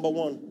 That's number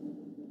one.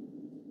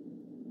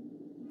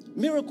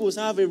 Miracles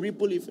have a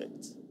ripple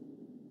effect.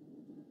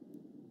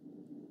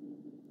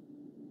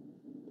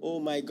 Oh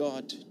my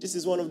God. This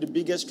is one of the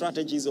biggest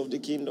strategies of the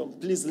kingdom.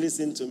 Please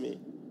listen to me.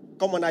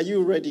 Come on, are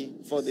you ready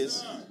for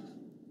this?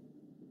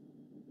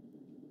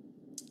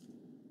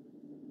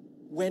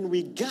 When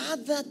we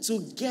gather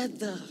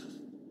together,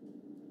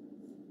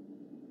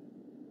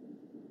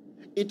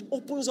 it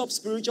opens up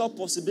spiritual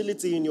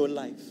possibility in your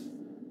life.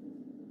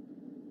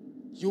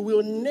 You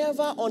will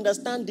never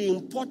understand the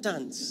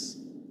importance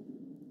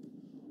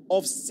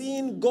of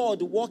seeing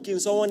God work in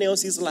someone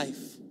else's life.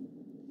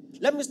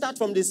 Let me start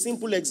from the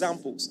simple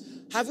examples.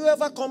 Have you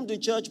ever come to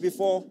church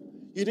before?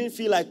 You didn't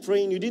feel like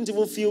praying. You didn't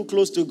even feel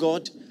close to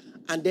God.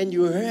 And then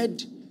you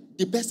heard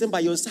the person by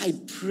your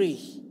side pray.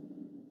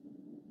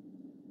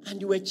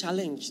 And you were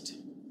challenged.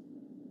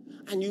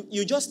 And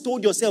you just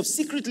told yourself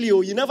secretly,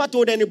 or you never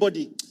told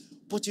anybody.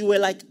 But you were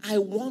like, I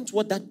want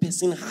what that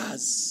person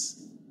has.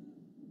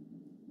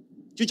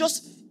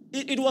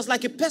 It was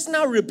like a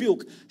personal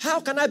rebuke. How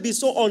can I be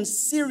so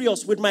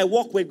unserious with my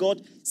walk with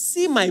God?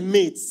 See my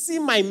mates.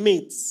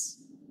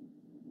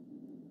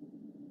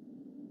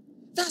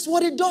 That's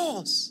what it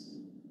does.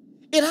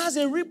 It has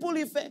a ripple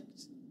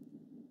effect.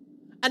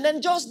 And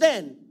then just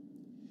then,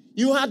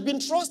 you had been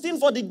trusting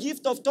for the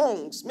gift of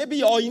tongues.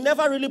 Maybe, or you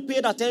never really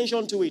paid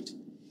attention to it.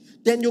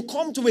 Then you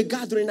come to a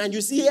gathering and you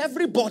see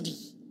everybody.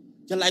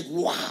 You're like,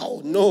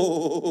 wow,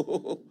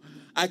 no,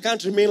 I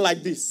can't remain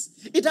like this.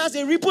 It has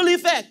a ripple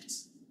effect.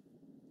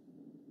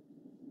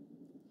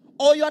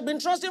 Or you had been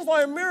trusting for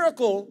a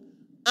miracle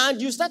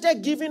and you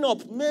started giving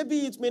up.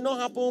 Maybe it may not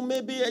happen.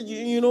 Maybe,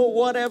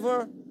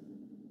 whatever.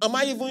 Am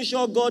I even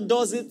sure God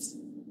does it?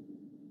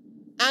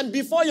 And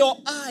before your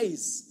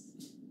eyes,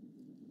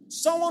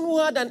 someone who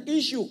had an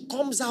issue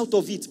comes out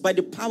of it by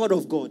the power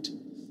of God.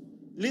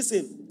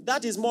 Listen,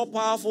 that is more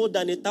powerful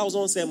than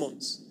 1,000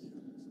 sermons.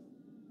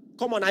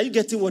 Come on, are you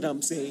getting what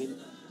I'm saying?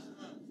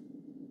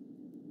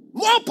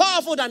 More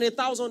powerful than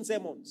 1,000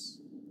 sermons.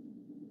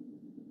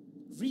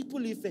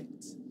 Ripple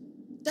effect.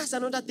 That's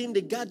another thing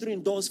the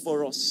gathering does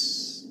for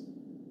us.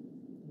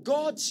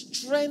 God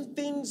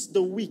strengthens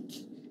the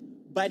weak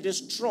by the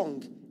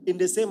strong in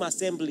the same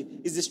assembly.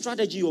 Is the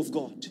strategy of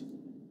God.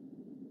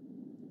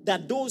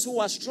 That those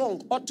who are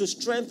strong ought to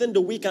strengthen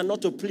the weak and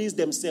not to please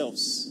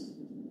themselves.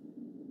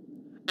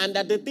 and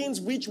that the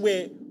things which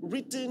were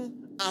written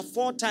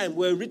aforetime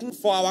were written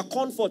for our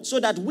comfort, so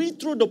that we,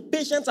 through the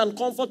patience and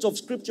comfort of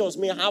scriptures,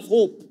 may have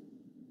hope.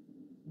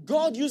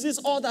 God uses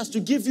others to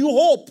give you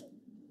hope.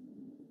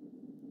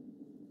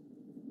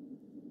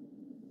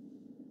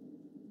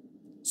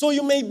 So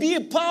you may be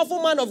a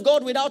powerful man of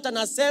God without an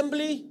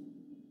assembly,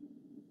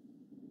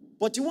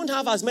 but you won't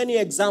have as many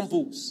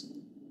examples.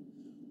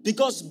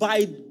 Because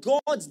by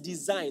God's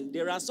design,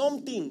 there are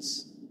some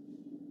things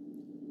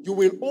you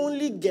will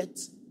only get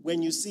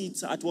when you see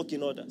it at work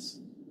in others.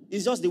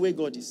 It's just the way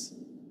God is.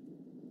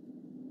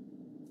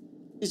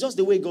 It's just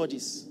the way God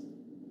is.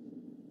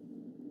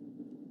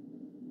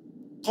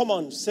 Come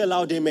on, say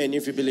loud amen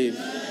if you believe.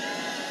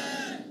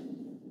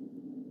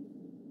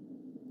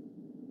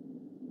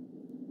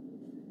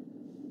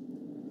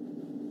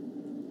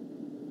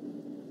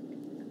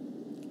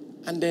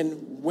 And then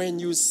when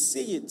you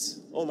see it,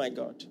 oh my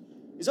God.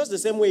 It's just the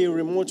same way a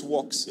remote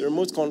works, a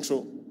remote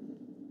control.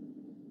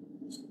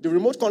 The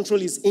remote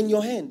control is in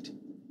your hand.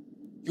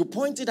 You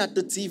point it at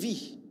the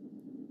TV.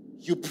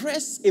 You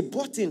press a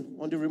button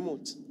on the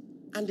remote,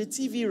 and the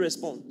TV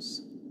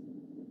responds.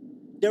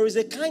 There is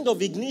a kind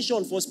of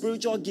ignition for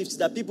spiritual gifts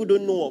that people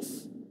don't know of.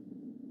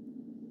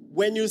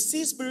 When you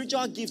see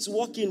spiritual gifts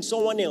work in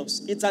someone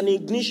else, it's an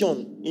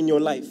ignition in your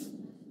life.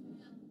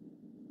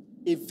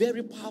 A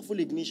very powerful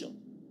ignition.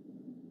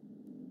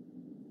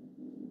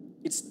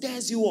 It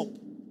stirs you up.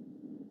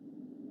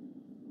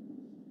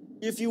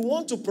 If you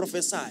want to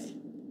prophesy,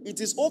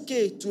 it is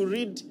okay to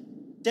read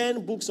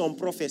 10 books on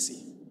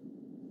prophecy.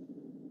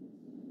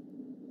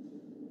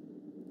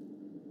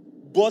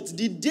 But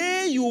the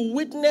day you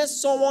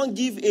witness someone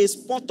give a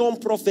spot-on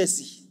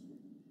prophecy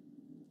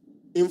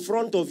in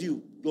front of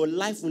you, your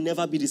life will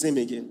never be the same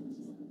again.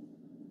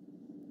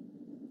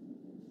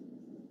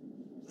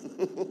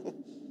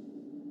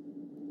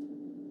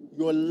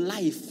 Your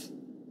life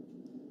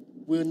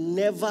will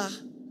never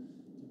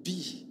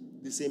be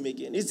the same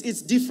again.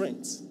 It's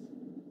different.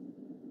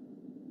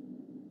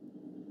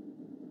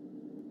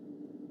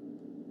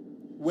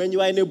 When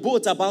you are in a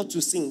boat about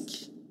to sink,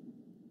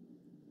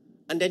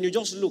 and then you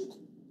just look,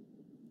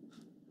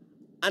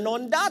 and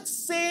on that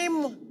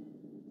same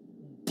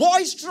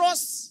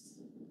boisterous,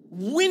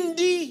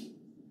 windy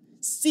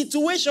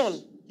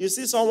situation, you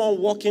see someone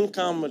walking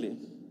calmly.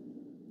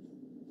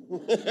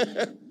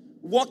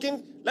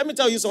 Walking, let me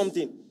tell you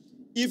something.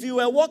 If you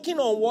were walking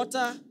on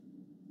water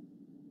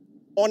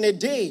on a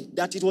day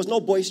that it was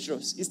not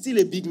boisterous, it's still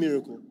a big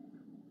miracle.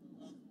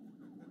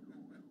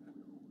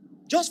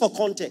 Just for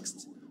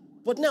context.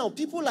 But now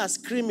people are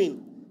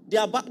screaming.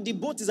 The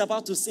boat is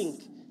about to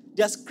sink.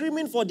 They are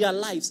screaming for their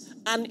lives.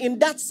 And in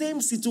that same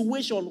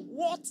situation,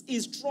 what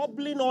is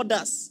troubling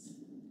others?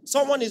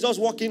 Someone is just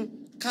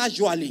walking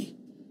casually,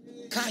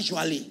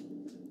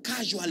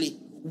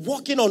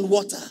 walking on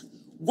water,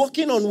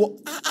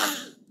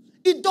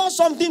 It does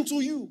something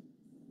to you.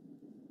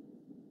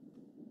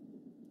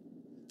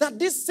 That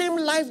this same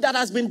life that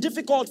has been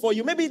difficult for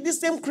you, maybe this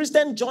same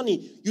Christian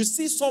journey, you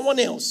see someone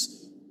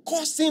else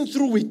coursing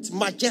through it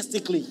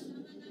majestically.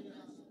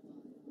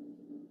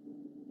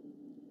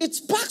 It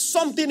sparks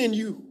something in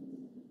you.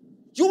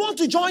 You want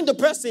to join the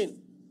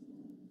person.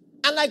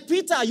 And like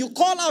Peter, you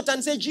call out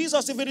and say,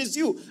 Jesus, if it is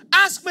you,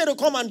 ask me to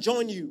come and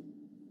join you.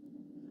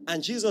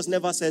 And Jesus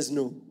never says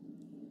no.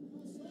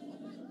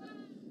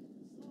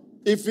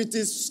 If it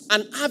is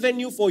an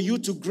avenue for you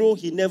to grow,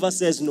 he never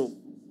says no.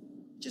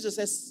 Jesus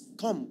says,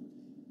 come.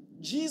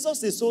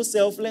 Jesus is so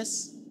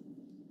selfless.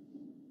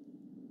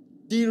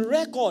 The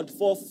record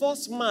for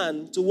first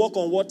man to walk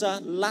on water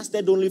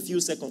lasted only a few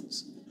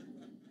seconds.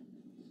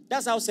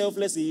 That's how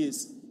selfless he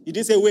is. He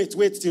didn't say, wait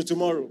till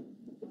tomorrow.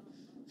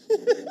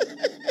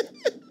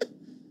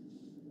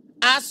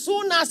 As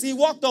soon as he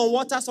walked on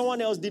water,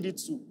 someone else did it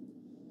too.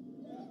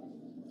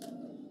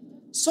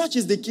 Such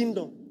is the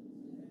kingdom.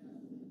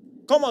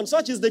 Come on,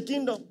 such is the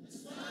kingdom.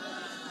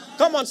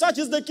 Come on, such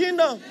is the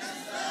kingdom.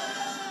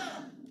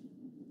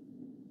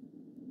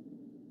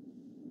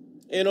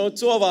 You know,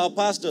 two of our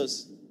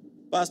pastors,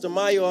 Pastor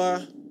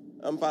Mayor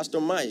and Pastor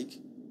Mike,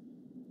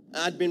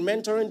 I had been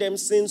mentoring them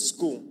since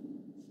school.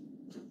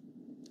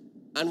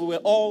 And we were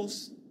all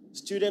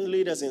student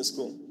leaders in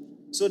school.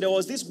 So there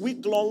was this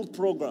week-long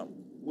program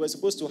we were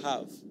supposed to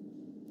have.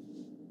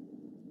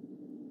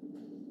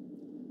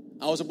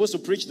 I was supposed to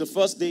preach the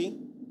first day,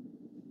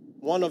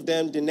 one of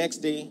them the next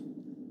day,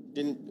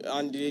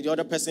 and the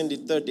other person the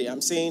third day.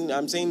 I'm saying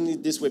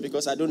it this way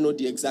because I don't know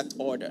the exact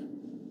order.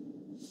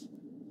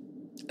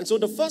 And so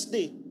the first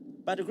day,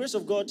 by the grace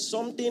of God,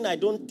 something I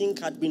don't think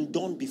had been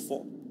done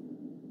before.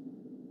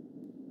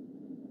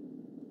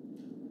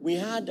 We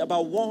had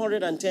about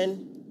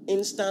 110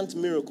 instant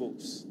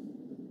miracles.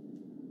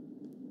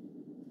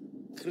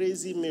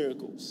 Crazy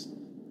miracles.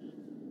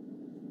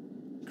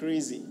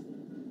 Crazy.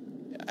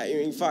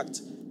 In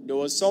fact, there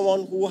was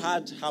someone who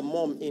had her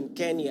mom in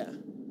Kenya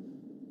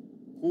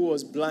who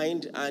was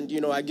blind, and,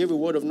 I gave a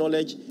word of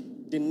knowledge.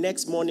 The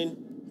next morning,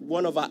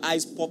 one of her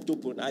eyes popped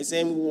open. I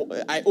said,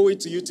 I owe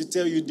it to you to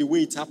tell you the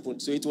way it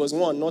happened. So it was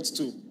one, not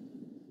two.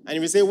 And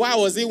if you say, why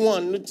was it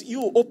one?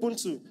 You open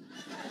to.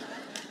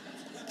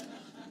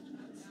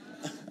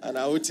 And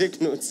I will take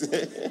notes.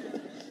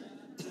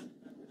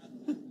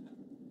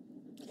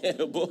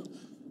 But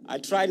I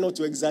try not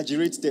to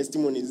exaggerate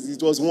testimonies.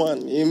 It was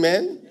one.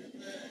 Amen?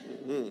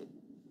 Mm-hmm.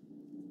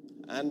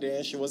 And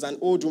she was an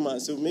old woman,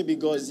 so maybe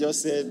God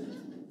just said,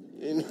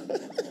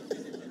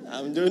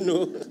 I don't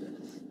know.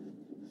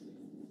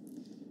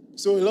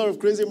 So a lot of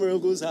crazy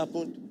miracles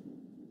happened.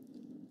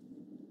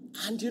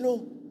 And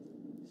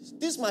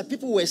these my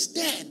people were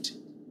scared.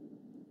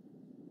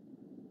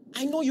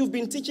 I know you've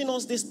been teaching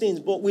us these things,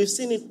 but we've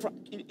seen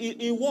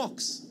it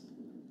works.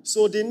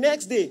 So the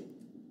next day,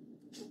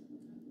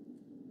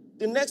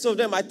 the next of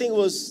them, I think,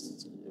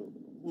 was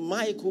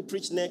Mike who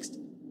preached next,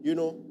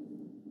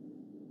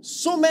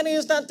 So many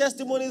instant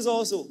testimonies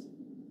also.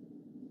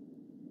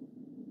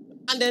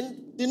 And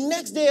then the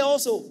next day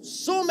also,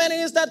 so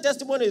many instant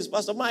testimonies,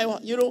 Pastor Mike,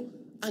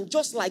 and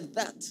just like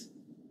that,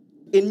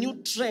 a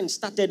new trend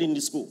started in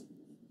the school.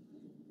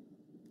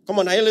 Come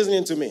on, are you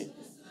listening to me?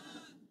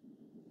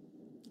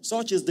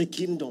 Such is the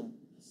kingdom.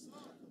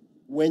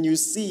 When you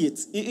see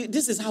it,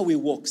 this is how it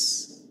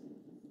works.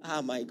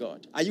 Ah, my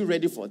God. Are you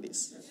ready for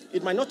this?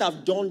 It might not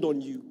have dawned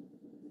on you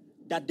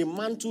that the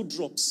mantle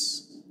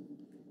drops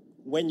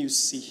when you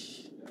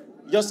see.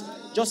 Just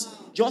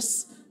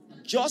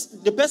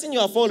the person you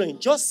are following,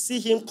 just see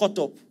him caught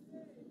up.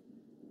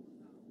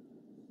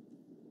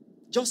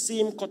 Just see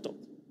him caught up.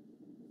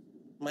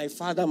 My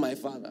father, my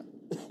father.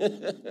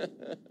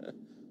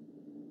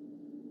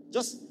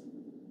 Just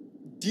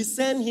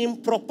discern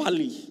him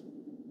properly.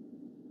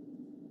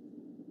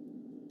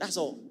 That's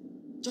all.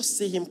 Just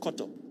see him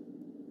caught up.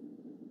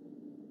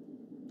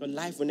 Your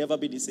life will never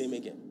be the same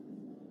again.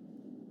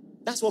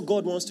 That's what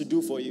God wants to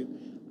do for you.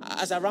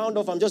 As I round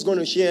off, I'm just going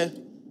to share,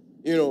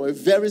 a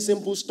very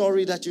simple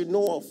story that you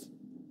know of.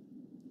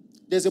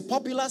 There's a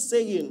popular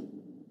saying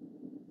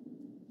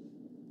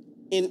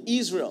in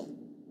Israel.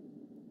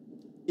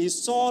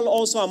 Is Saul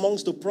also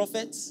amongst the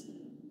prophets?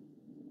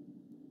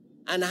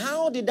 And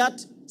how did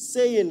that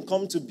saying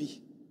come to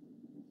be?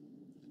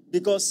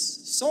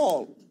 Because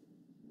Saul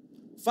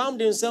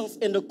found himself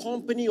in the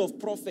company of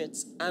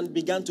prophets and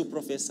began to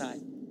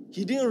prophesy.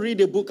 He didn't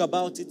read a book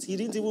about it. He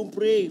didn't even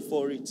pray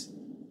for it.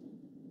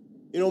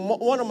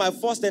 One of my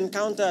first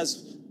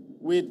encounters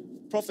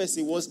with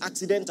prophecy was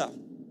accidental.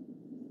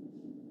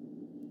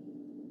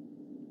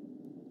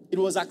 It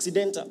was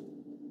accidental.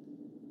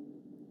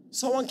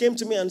 Someone came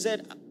to me and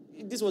said,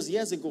 this was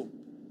years ago,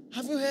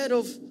 have you heard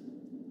of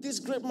this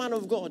great man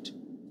of God?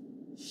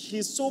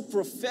 He's so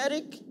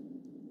prophetic.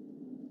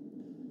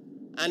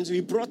 And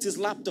he brought his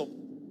laptop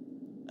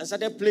and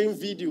started playing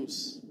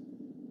videos.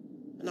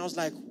 And I was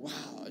like,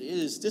 wow,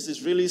 this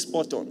is really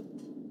spot on.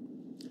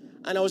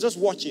 And I was just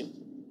watching.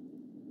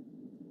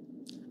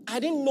 I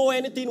didn't know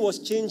anything was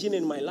changing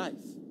in my life.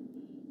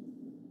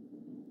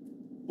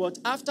 But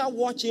after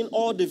watching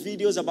all the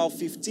videos, about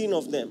 15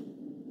 of them,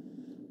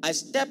 I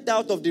stepped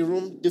out of the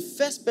room. The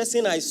first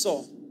person I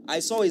saw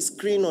a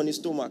screen on his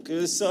stomach.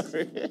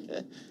 Sorry.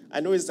 I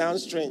know it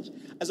sounds strange.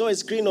 I saw a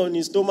screen on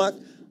his stomach,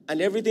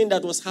 and everything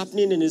that was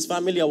happening in his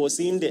family, I was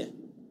seeing there.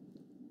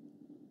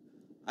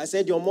 I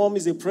said, your mom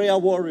is a prayer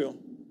warrior,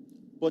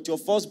 but your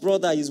first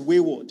brother is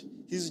wayward.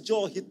 His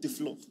jaw hit the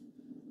floor.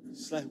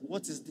 It's like,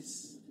 what is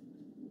this?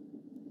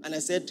 And I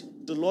said,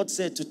 the Lord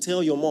said to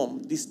tell your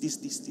mom this,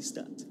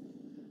 that.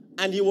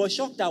 And he was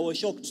shocked. I was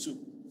shocked too.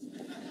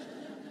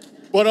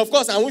 But of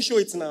course, I won't show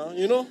it now,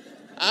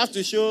 I have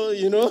to show,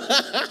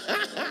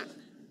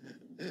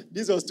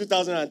 This was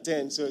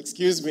 2010, so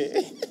excuse me.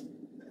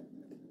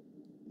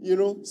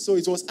 So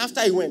it was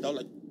after he went, I was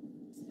like,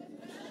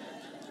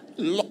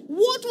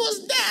 what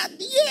was that?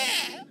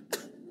 Yeah.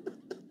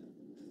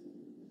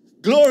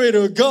 Glory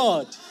to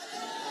God.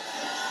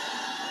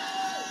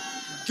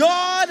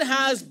 God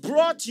has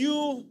brought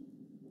you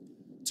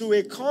to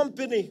a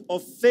company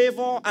of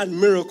favor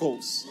and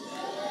miracles.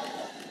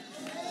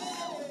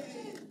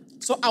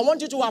 So I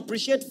want you to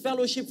appreciate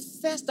fellowship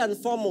first and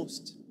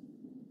foremost.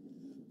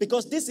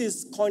 Because this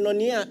is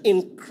koinonia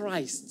in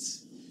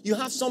Christ. You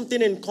have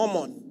something in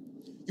common.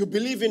 You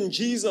believe in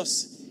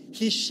Jesus.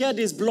 He shed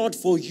his blood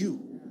for you.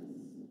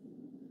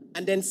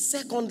 And then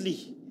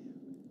secondly,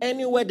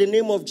 anywhere the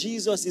name of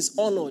Jesus is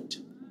honored,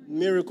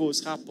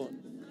 miracles happen.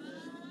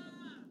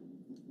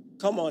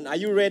 Come on, are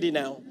you ready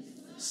now?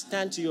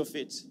 Stand to your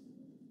feet.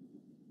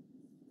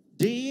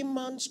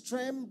 Demons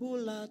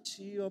tremble at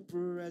your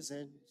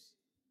presence.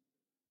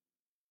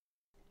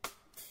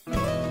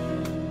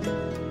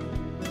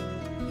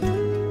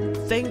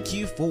 Thank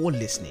you for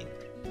listening.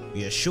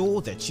 We are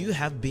sure that you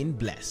have been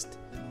blessed.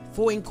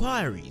 For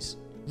inquiries,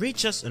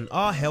 reach us on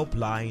our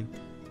helpline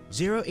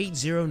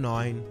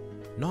 0809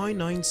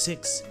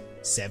 996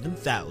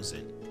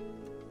 7000.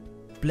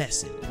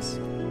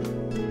 Blessings.